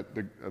sure that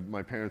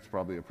my parents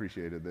probably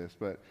appreciated this,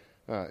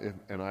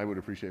 and I would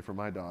appreciate for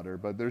my daughter.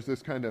 But there's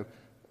this kind of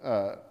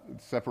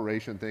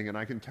separation thing, and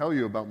I can tell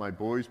you about my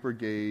Boys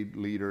Brigade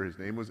leader. His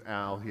name was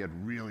Al. He had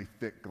really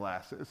thick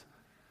glasses.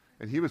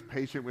 And he was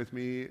patient with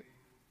me,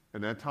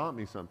 and that taught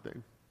me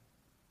something.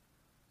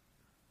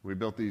 We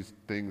built these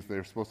things.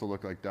 They're supposed to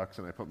look like ducks,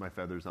 and I put my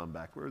feathers on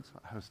backwards.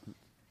 I was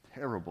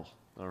terrible,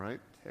 all right?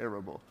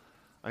 Terrible.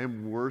 I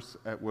am worse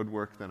at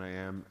woodwork than I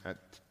am at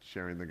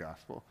sharing the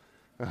gospel.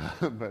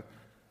 But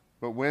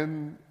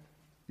when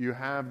you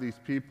have these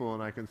people,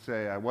 and I can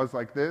say, I was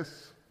like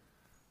this,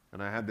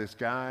 and I had this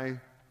guy,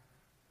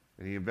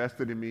 and he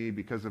invested in me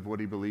because of what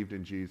he believed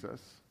in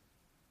Jesus,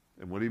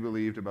 and what he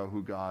believed about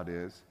who God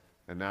is,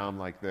 and now I'm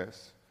like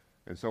this.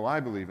 And so I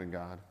believe in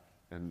God,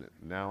 and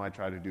now I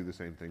try to do the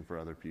same thing for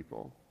other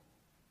people.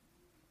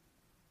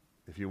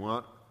 If you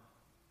want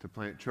to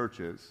plant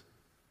churches,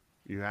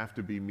 you have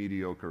to be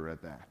mediocre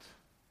at that.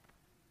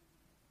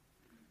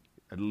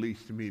 At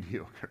least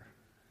mediocre.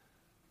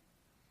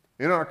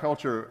 In our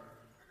culture,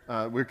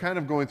 we're kind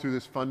of going through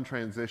this fun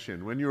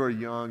transition. When you were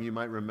young, you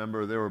might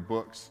remember there were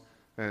books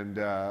and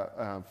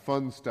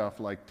fun stuff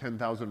like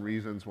 10,000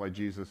 Reasons Why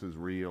Jesus is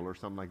Real or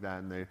something like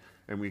that,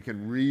 and we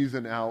can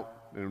reason out,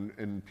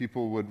 and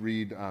people would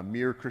read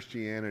Mere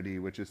Christianity,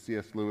 which is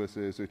C.S.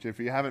 Lewis's, which if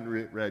you haven't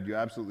read, you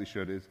absolutely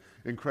should. It's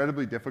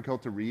incredibly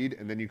difficult to read,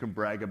 and then you can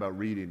brag about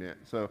reading it.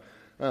 So,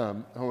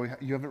 oh,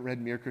 you haven't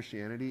read Mere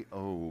Christianity?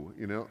 Oh,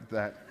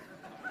 that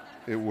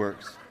it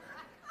works.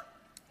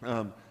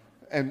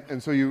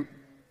 And so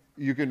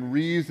you can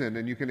reason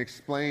and you can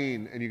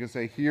explain and you can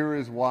say, here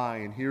is why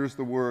and here's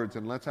the words,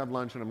 and let's have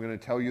lunch and I'm going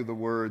to tell you the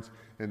words,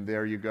 and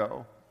there you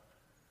go.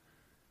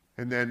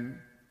 And then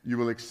you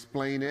will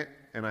explain it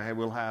and I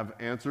will have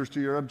answers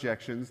to your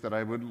objections that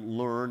I would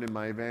learn in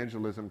my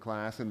evangelism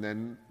class, and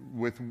then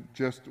with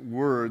just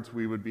words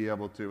we would be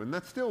able to. And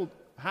that still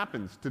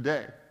happens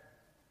today.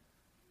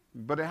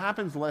 But it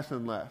happens less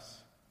and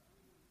less.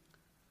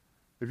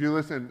 If you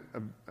listen,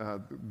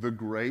 the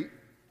great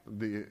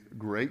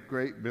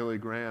Billy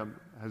Graham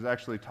has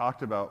actually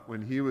talked about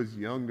when he was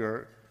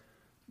younger,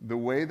 the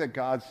way that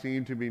God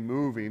seemed to be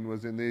moving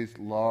was in these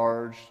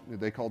large,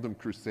 they called them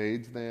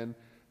crusades then,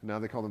 now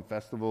they call them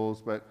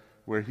festivals, but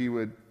where he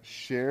would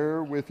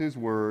share with his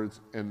words,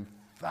 and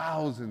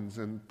thousands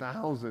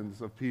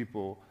of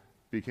people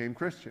became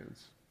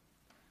Christians.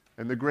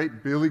 And the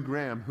great Billy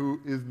Graham,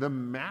 who is the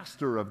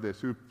master of this,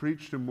 who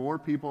preached to more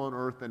people on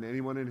earth than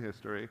anyone in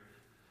history,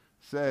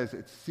 says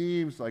it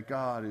seems like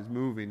God is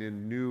moving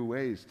in new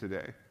ways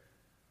today.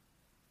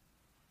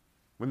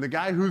 When the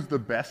guy who's the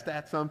best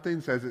at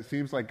something says it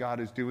seems like God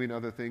is doing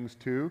other things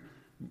too,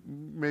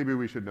 maybe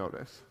we should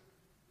notice.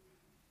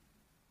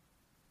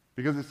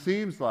 Because it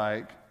seems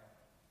like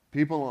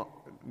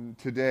people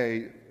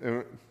today,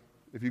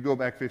 if you go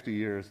back 50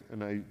 years,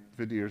 and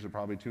 50 years are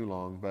probably too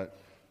long, but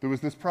there was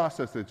this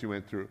process that you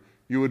went through.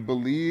 You would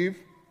believe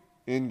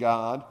in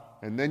God,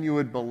 and then you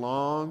would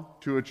belong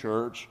to a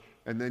church,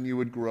 and then you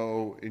would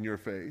grow in your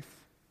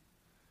faith.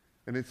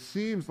 And it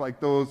seems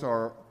like those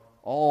are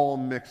all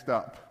mixed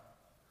up.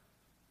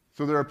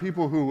 So there are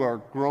people who are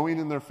growing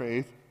in their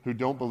faith who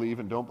don't believe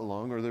and don't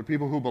belong, or there are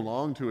people who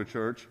belong to a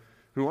church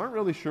who aren't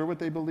really sure what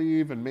they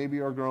believe and maybe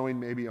are growing,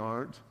 maybe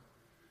aren't.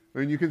 I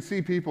mean, you can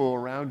see people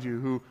around you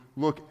who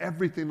look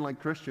everything like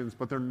Christians,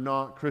 but they're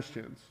not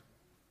Christians.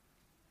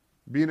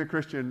 Being a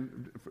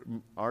Christian,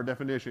 our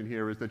definition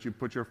here is that you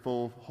put your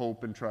full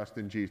hope and trust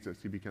in Jesus.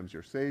 He becomes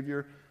your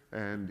Savior,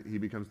 and He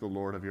becomes the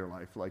Lord of your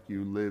life. Like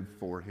you live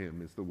for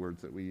Him is the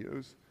words that we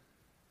use.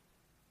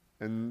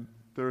 And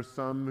there are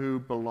some who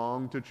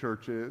belong to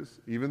churches,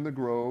 even the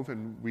Grove,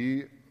 and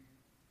we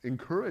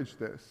encourage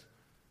this.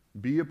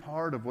 Be a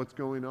part of what's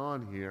going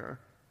on here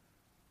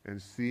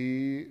and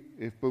see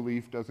if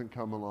belief doesn't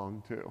come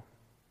along too.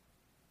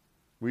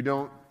 We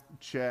don't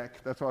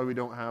check. That's why we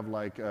don't have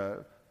like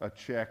a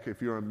check.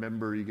 If you're a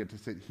member, you get to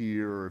sit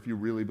here, or if you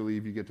really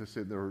believe, you get to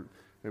sit there.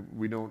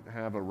 We don't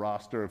have a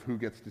roster of who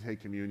gets to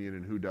take communion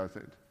and who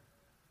doesn't.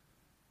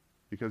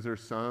 Because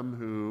there's some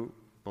who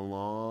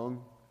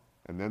belong,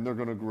 and then they're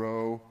going to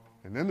grow,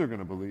 and then they're going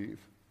to believe.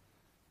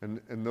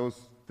 And those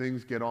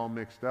things get all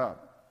mixed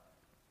up.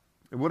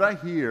 And what I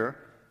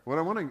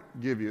want to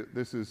give you,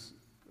 this is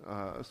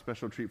a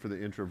special treat for the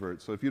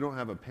introverts. So if you don't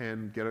have a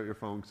pen, get out your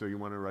phone so you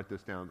want to write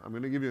this down. I'm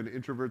going to give you an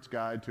introvert's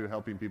guide to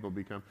helping people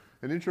become,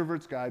 an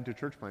introvert's guide to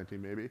church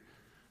planting maybe.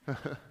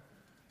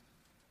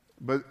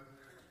 But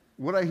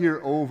what I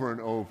hear over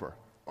and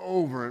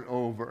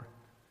over,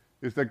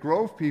 is that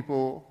Grove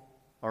people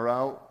are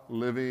out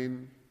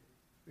living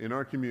in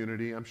our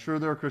community. I'm sure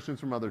there are Christians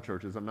from other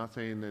churches. I'm not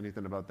saying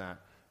anything about that.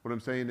 What I'm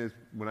saying is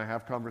when I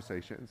have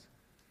conversations,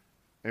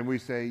 and we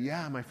say,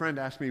 yeah, my friend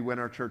asked me when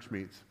our church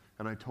meets,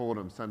 and I told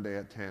him Sunday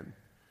at 10.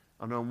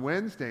 And on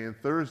Wednesday and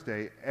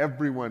Thursday,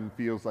 everyone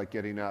feels like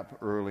getting up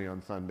early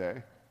on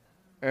Sunday.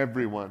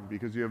 Everyone,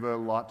 because you have a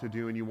lot to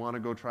do and you want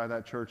to go try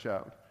that church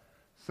out.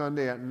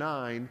 Sunday at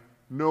 9,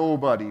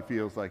 nobody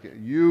feels like it.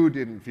 You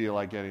didn't feel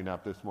like getting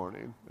up this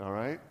morning, all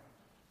right?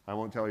 I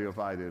won't tell you if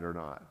I did or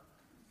not.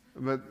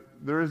 But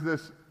there is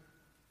this,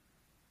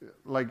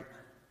 like,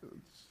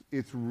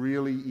 it's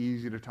really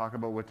easy to talk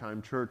about what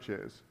time church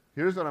is.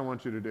 Here's what I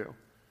want you to do.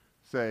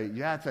 Say,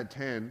 yeah, it's at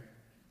 10.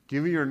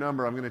 Give me your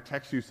number. I'm going to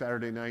text you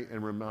Saturday night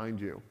and remind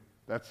you.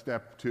 That's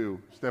step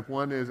 2. Step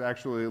 1 is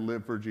actually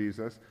live for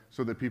Jesus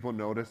so that people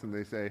notice and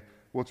they say,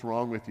 what's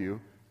wrong with you?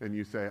 And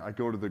you say, I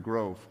go to the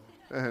Grove.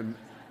 And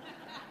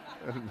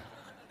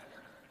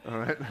all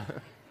right?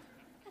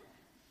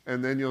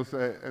 And then you'll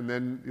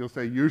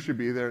say, you should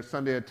be there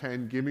Sunday at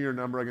 10. Give me your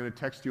number. I'm going to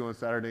text you on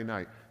Saturday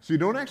night. So you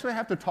don't actually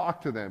have to talk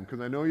to them,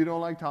 because I know you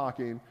don't like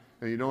talking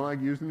and you don't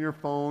like using your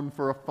phone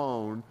for a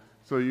phone,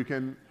 so you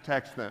can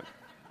text them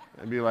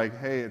and be like,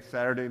 hey, it's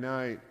Saturday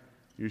night.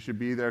 You should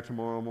be there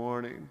tomorrow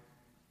morning.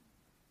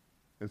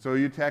 And so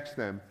you text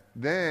them.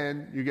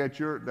 Then you get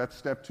that's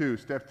step 2.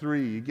 Step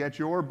 3, you get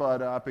your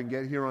butt up and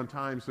get here on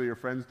time so your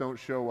friends don't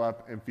show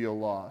up and feel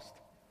lost.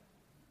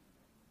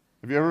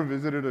 Have you ever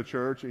visited a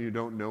church and you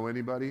don't know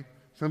anybody?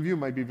 Some of you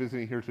might be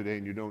visiting here today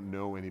and you don't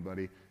know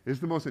anybody. It's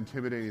the most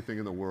intimidating thing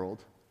in the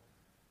world,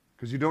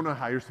 because you don't know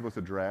how you're supposed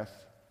to dress.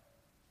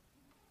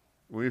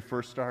 When we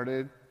first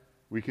started,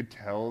 we could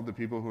tell the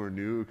people who were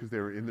new because they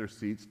were in their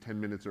seats 10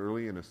 minutes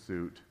early in a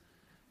suit.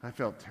 I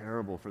felt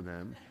terrible for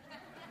them.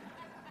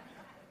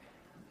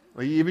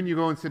 Like, even you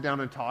go and sit down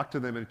and talk to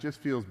them and it just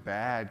feels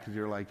bad because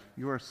you're like,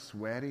 you are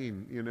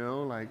sweating,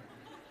 like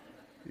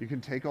you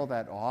can take all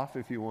that off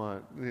if you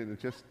want.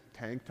 Just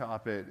tank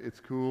top it.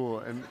 It's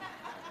cool.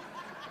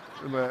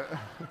 But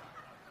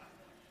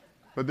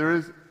there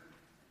is,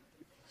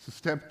 so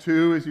step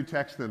 2 is you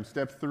text them.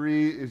 Step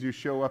 3 is you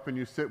show up and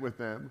you sit with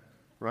them,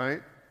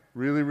 right?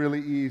 Really,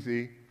 really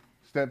easy.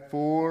 Step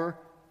 4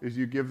 is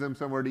you give them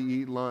somewhere to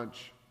eat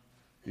lunch.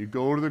 You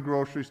go to the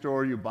grocery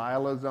store, you buy a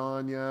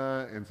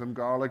lasagna and some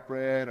garlic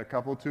bread, a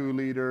couple 2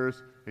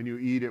 liters, and you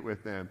eat it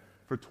with them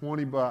for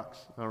 $20,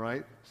 all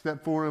right?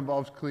 Step 4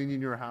 involves cleaning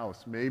your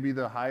house, maybe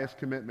the highest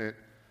commitment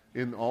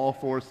in all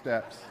 4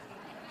 steps,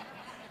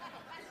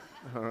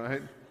 all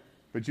right?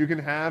 But you can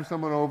have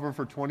someone over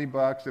for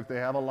 $20. If they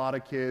have a lot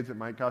of kids, it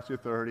might cost you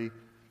 30,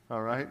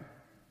 all right?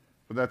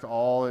 But that's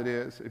all it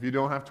is. If you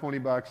don't have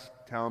 $20,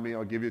 tell me,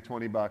 I'll give you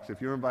 $20.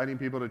 If you're inviting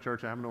people to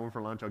church and having them over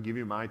for lunch, I'll give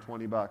you my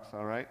 $20,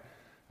 all right?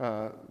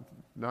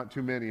 Not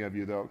too many of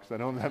you, though, because I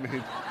don't have that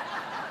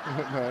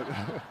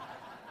many.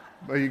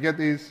 but you get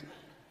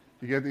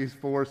these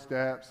 4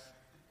 steps,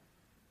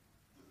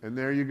 and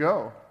there you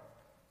go.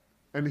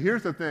 And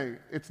here's the thing.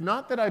 It's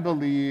not that I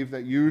believe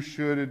that you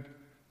should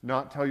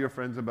not tell your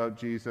friends about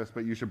Jesus,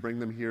 but you should bring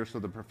them here so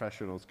the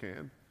professionals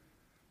can.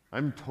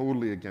 I'm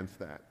totally against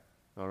that,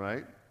 all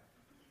right?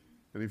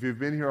 And if you've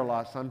been here a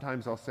lot,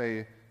 sometimes I'll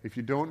say, if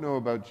you don't know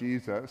about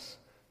Jesus,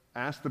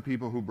 ask the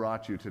people who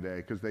brought you today,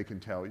 because they can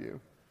tell you.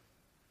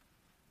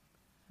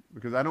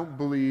 Because I don't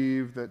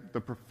believe that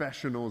the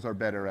professionals are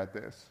better at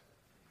this.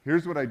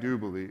 Here's what I do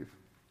believe.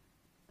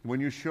 When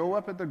you show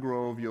up at the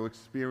Grove, you'll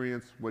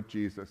experience what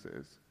Jesus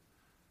is.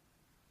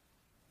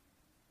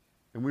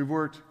 And we've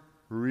worked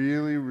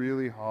really,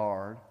 really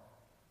hard.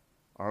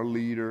 Our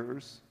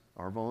leaders,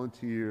 our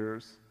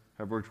volunteers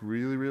have worked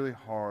really, really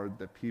hard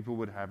that people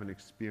would have an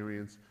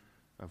experience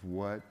of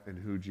what and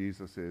who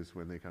Jesus is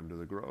when they come to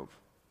the Grove.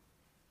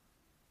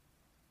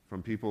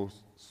 From people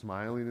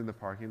smiling in the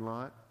parking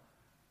lot,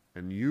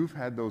 and you've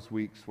had those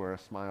weeks where a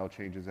smile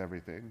changes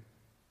everything.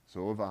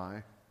 So have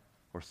I.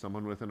 Or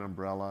someone with an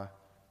umbrella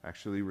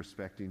actually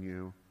respecting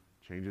you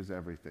changes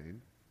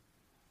everything.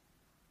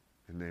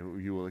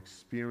 And you will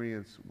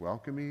experience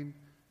welcoming.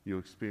 You'll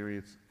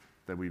experience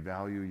that we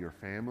value your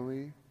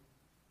family.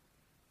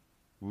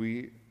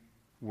 We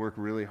work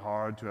really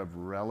hard to have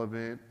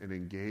relevant and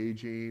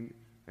engaging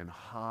and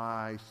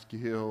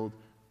high-skilled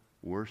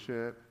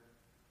worship.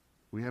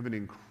 We have an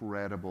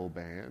incredible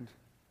band.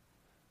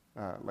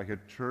 Like a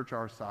church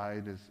our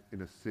size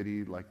in a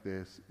city like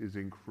this is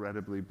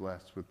incredibly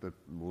blessed with the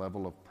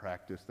level of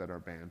practice that our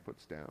band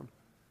puts down.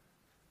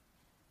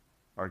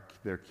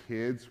 Their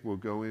kids will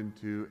go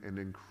into an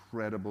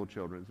incredible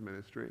children's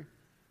ministry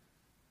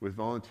with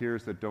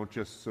volunteers that don't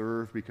just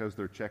serve because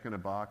they're checking a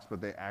box,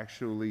 but they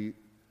actually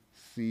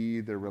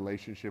see their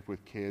relationship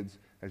with kids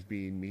as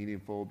being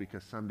meaningful,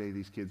 because someday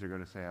these kids are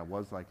going to say, I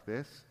was like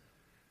this,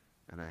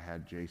 and I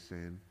had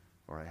Jason,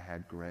 or I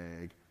had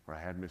Greg, or I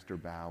had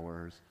Mr.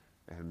 Bowers,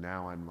 and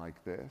now I'm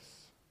like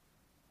this,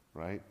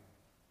 right?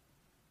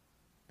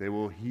 They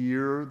will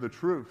hear the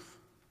truth.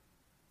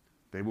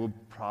 They will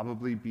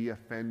probably be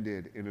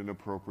offended in an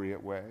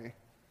appropriate way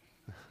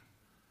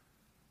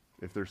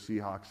if they're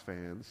Seahawks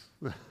fans.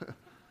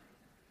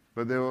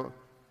 But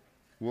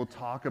we'll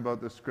talk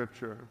about the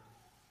scripture.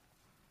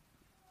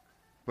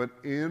 But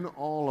in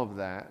all of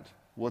that,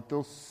 what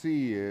they'll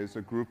see is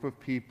a group of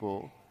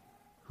people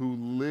who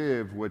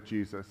live what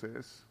Jesus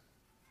is.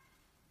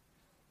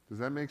 Does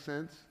that make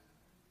sense?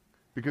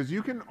 Because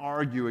you can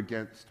argue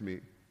against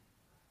me.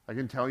 I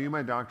can tell you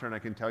my doctrine, I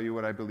can tell you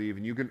what I believe,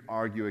 and you can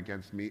argue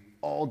against me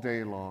all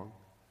day long.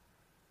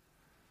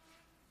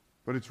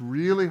 But it's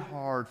really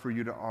hard for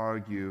you to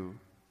argue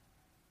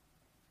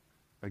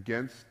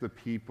against the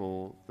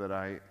people that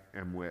I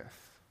am with.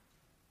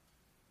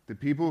 The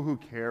people who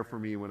care for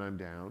me when I'm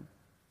down,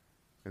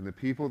 and the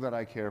people that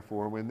I care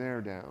for when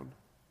they're down.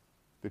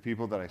 The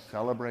people that I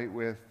celebrate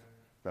with,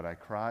 that I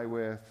cry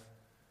with,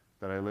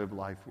 that I live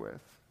life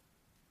with.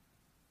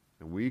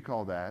 And we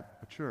call that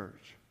a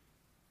church.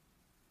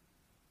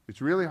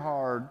 It's really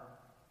hard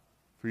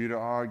for you to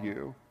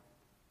argue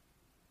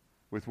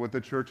with what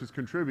the church has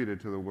contributed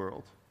to the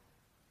world.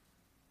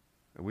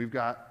 And we've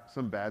got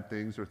some bad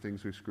things or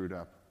things we've screwed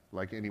up,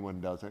 like anyone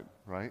doesn't,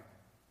 right?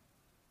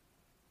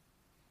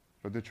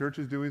 But the church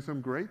is doing some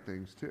great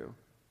things too.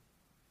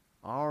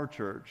 Our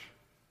church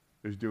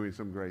is doing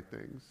some great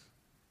things.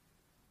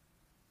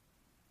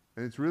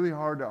 And it's really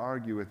hard to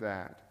argue with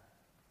that.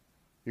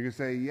 You can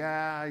say,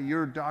 yeah,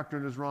 your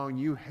doctrine is wrong.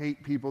 You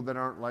hate people that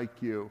aren't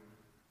like you.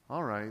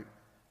 All right.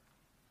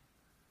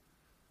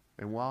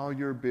 And while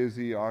you're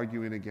busy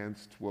arguing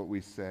against what we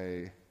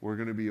say, we're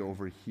going to be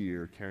over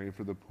here caring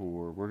for the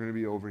poor. We're going to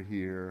be over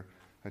here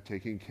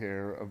taking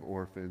care of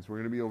orphans. We're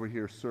going to be over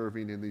here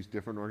serving in these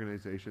different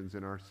organizations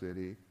in our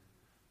city.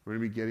 We're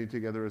going to be getting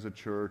together as a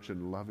church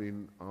and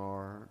loving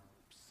our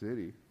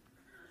city.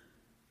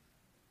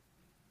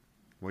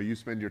 Well, you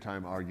spend your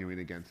time arguing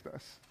against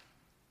us.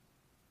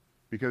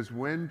 Because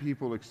when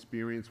people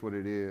experience what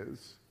it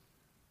is,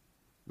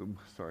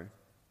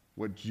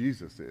 what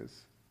Jesus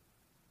is,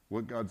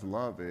 what God's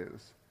love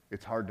is,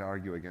 it's hard to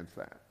argue against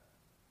that.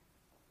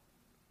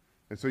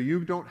 And so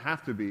you don't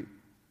have to be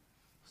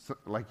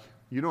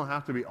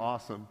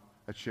awesome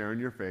at sharing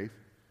your faith.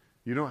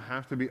 You don't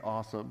have to be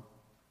awesome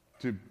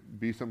to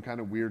be some kind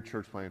of weird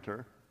church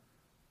planter.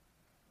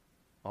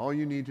 All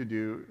you need to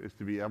do is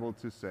to be able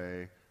to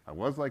say, I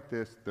was like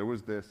this, there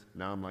was this,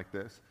 now I'm like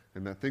this.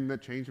 And that thing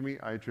that changed me,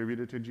 I attribute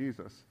it to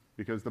Jesus.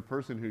 because the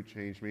person who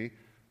changed me,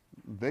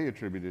 they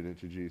attributed it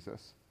to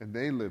Jesus, and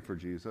they lived for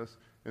Jesus,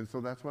 and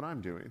so that's what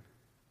I'm doing.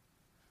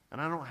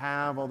 And I don't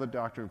have all the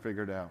doctrine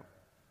figured out.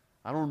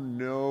 I don't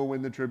know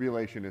when the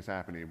tribulation is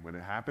happening. When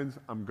it happens,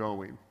 I'm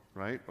going,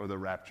 right? Or the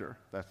rapture,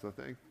 that's the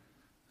thing.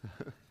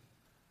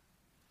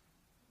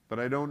 But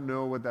I don't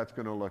know what that's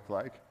going to look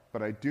like.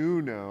 But I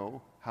do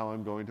know how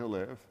I'm going to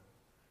live,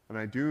 and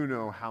I do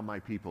know how my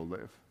people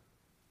live.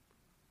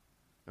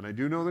 And I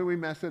do know that we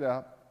mess it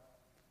up,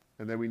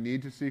 and that we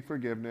need to seek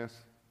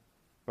forgiveness,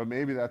 but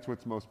maybe that's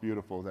what's most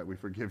beautiful, that we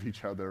forgive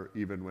each other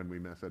even when we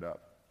mess it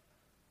up.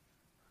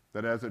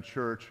 That as a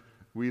church,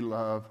 we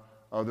love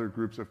other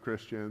groups of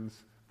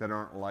Christians that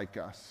aren't like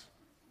us.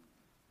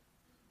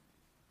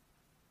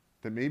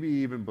 That maybe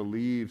even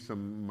believe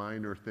some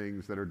minor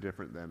things that are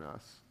different than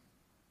us.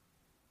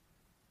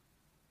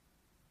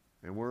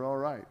 And we're all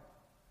right.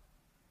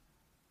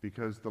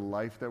 Because the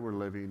life that we're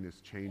living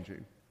is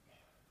changing.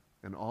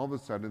 And all of a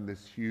sudden,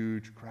 this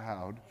huge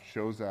crowd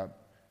shows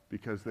up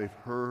because they've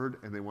heard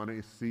and they want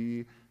to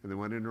see and they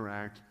want to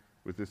interact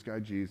with this guy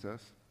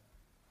Jesus,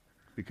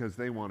 because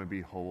they want to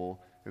be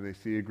whole, and they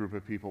see a group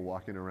of people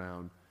walking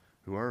around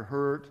who are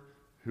hurt,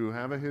 who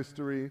have a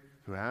history,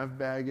 who have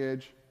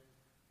baggage,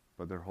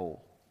 but they're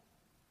whole.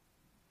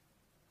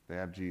 They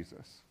have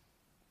Jesus.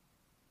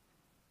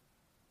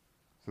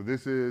 So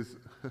this is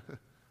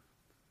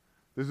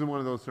one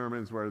of those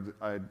sermons where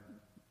I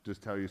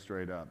just tell you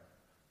straight up,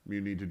 you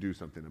need to do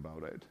something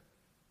about it.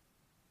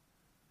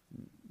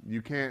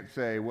 You can't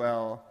say,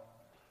 well,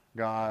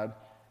 God,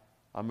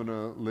 I'm going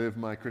to live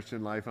my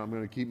Christian life, and I'm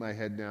going to keep my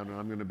head down, and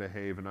I'm going to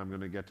behave, and I'm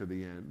going to get to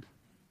the end.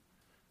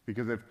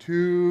 Because if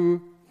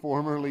two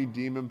formerly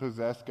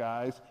demon-possessed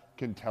guys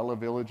can tell a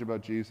village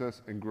about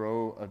Jesus and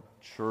grow a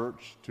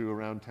church to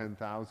around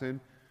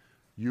 10,000,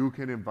 you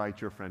can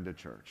invite your friend to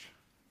church.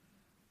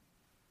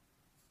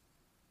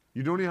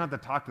 You don't even have to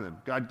talk to them.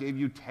 God gave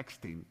you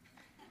texting.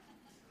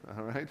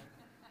 All right?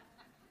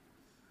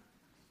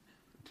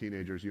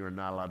 Teenagers, you are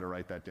not allowed to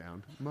write that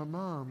down.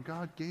 Mom,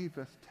 God gave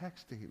us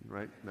texting,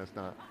 right? That's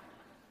not,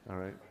 all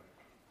right?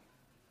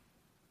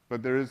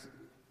 But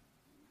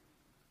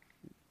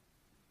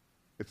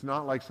it's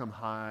not like some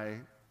high,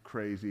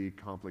 crazy,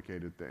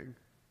 complicated thing.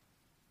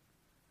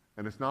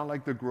 And it's not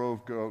like the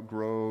grove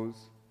grows,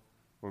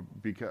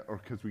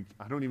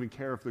 I don't even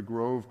care if the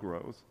grove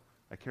grows.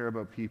 I care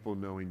about people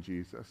knowing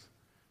Jesus.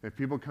 If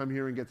people come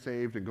here and get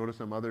saved and go to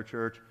some other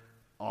church,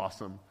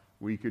 awesome.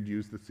 We could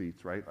use the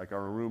seats, right? Like,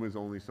 our room is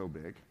only so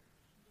big.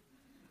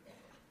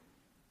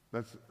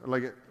 That's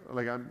I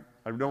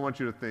don't want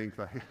you to think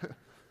like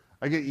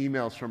I get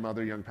emails from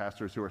other young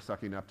pastors who are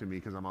sucking up to me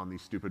because I'm on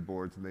these stupid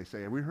boards, and they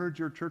say, "We heard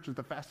your church is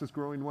the fastest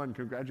growing one.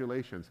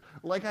 Congratulations!"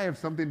 Like I have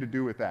something to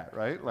do with that,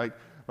 right? Like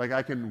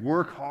I can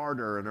work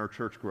harder and our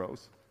church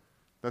grows.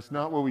 That's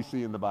not what we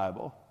see in the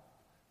Bible.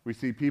 We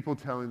see people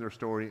telling their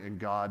story and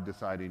God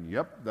deciding,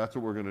 "Yep, that's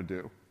what we're going to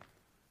do."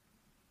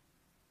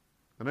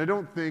 And I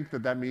don't think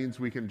that means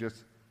we can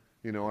just,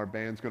 our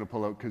band's going to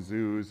pull out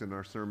kazoos and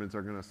our sermons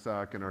are going to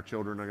suck and our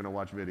children are going to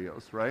watch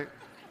videos, right?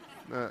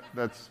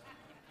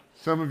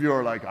 Some of you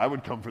are like, I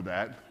would come for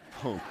that.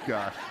 Oh,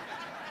 gosh.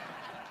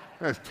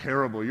 That's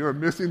terrible. You're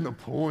missing the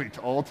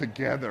point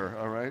altogether,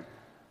 all right?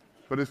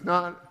 But it's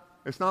not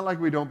like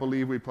we don't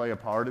believe we play a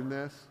part in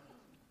this.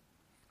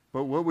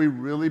 But what we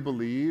really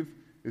believe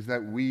is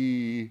that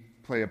we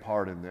play a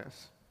part in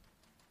this.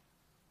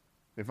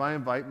 If I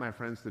invite my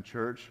friends to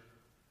church,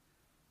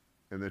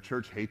 and the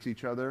church hates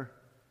each other,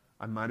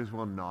 I might as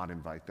well not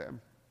invite them.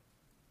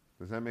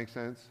 Does that make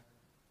sense?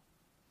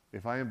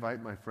 If I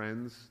invite my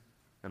friends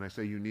and I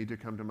say, you need to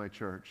come to my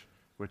church,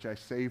 which I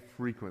say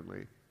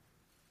frequently,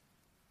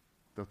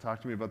 they'll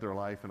talk to me about their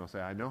life and I'll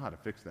say, I know how to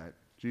fix that.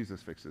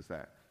 Jesus fixes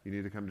that. You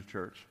need to come to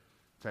church.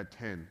 It's at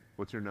 10.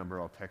 What's your number?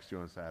 I'll text you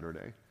on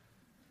Saturday.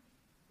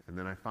 And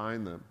then I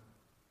find them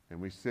and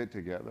we sit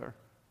together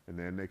and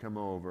then they come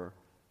over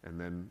and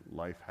then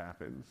life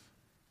happens.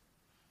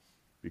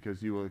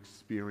 Because you will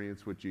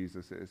experience what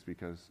Jesus is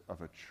because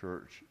of a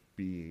church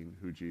being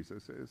who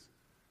Jesus is.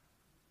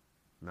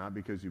 Not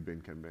because you've been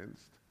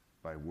convinced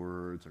by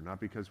words, or not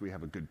because we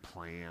have a good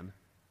plan,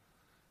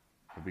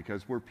 but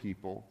because we're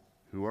people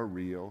who are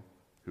real,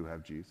 who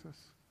have Jesus.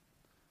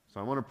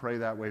 So I want to pray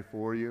that way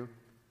for you.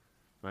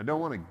 And I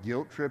don't want to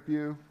guilt trip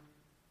you.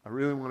 I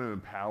really want to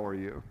empower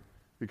you.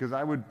 Because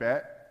I would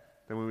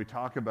bet that when we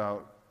talk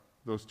about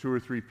those 2 or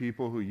 3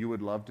 people who you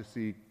would love to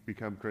see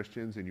become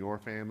Christians in your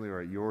family or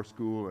at your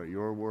school or at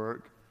your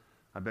work,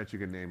 I bet you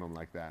can name them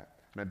like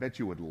that. And I bet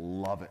you would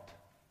love it.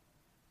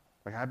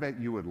 Like, I bet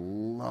you would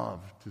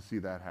love to see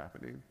that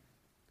happening.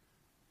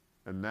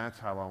 And that's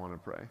how I want to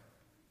pray.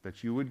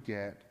 That you would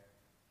get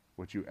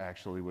what you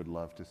actually would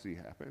love to see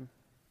happen.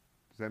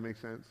 Does that make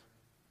sense?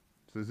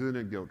 So this isn't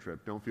a guilt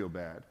trip. Don't feel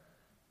bad.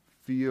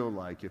 Feel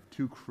like if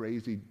 2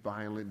 crazy,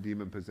 violent,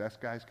 demon-possessed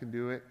guys can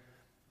do it,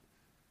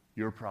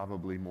 you're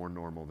probably more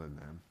normal than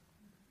them.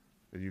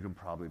 And you can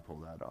probably pull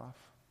that off.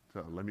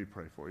 So let me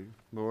pray for you.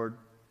 Lord,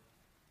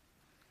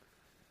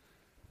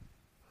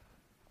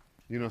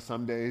 You know,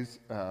 some days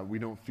we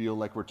don't feel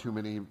like we're too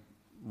many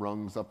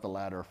rungs up the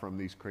ladder from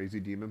these crazy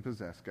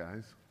demon-possessed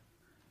guys.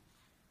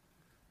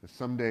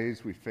 Some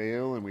days we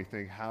fail and we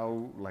think,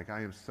 like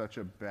I am such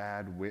a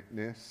bad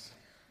witness,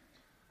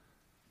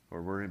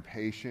 or we're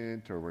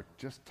impatient, or we're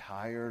just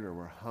tired, or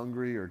we're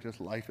hungry, or just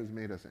life has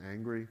made us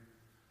angry.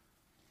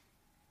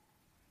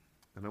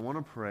 And I want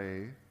to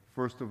pray,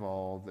 first of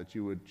all, that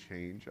you would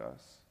change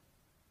us,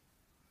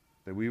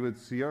 that we would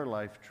see our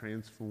life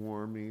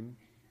transformed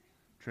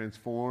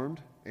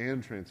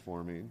and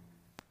transforming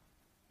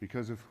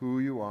because of who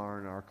you are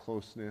and our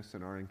closeness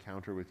and our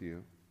encounter with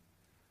you.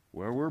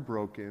 Where we're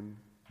broken,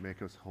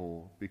 make us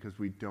whole, because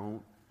we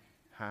don't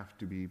have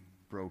to be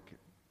broken.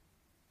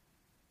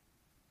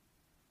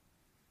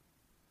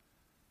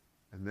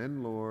 And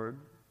then, Lord,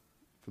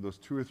 for those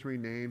 2 or 3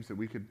 names that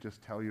we could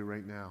just tell you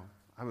right now,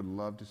 I would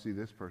love to see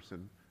this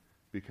person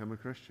become a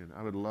Christian.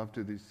 I would love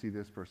to see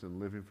this person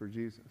living for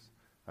Jesus.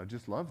 I would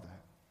just love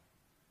that.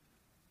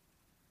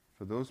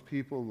 For those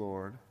people,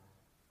 Lord,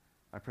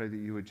 I pray that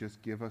you would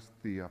just give us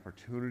the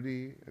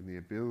opportunity and the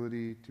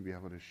ability to be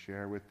able to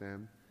share with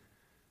them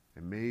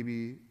and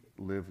maybe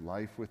live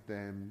life with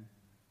them,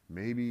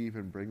 maybe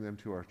even bring them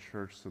to our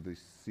church so they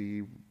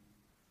see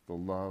the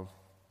love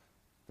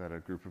that a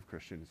group of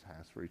Christians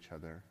has for each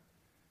other,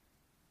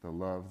 the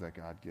love that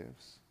God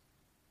gives.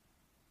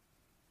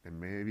 And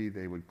maybe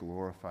they would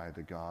glorify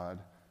the God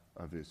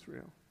of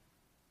Israel.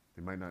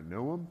 They might not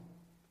know him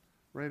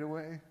right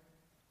away.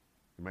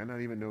 They might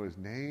not even know his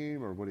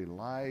name or what he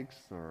likes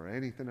or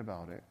anything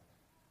about it.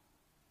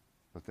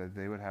 But that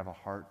they would have a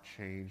heart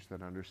change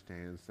that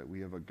understands that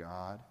we have a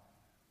God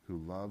who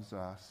loves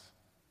us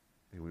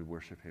and we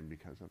worship him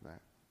because of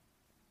that.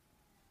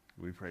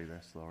 We pray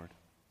this, Lord,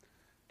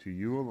 to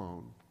you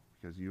alone,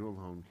 because you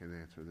alone can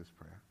answer this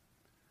prayer.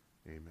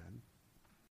 Amen.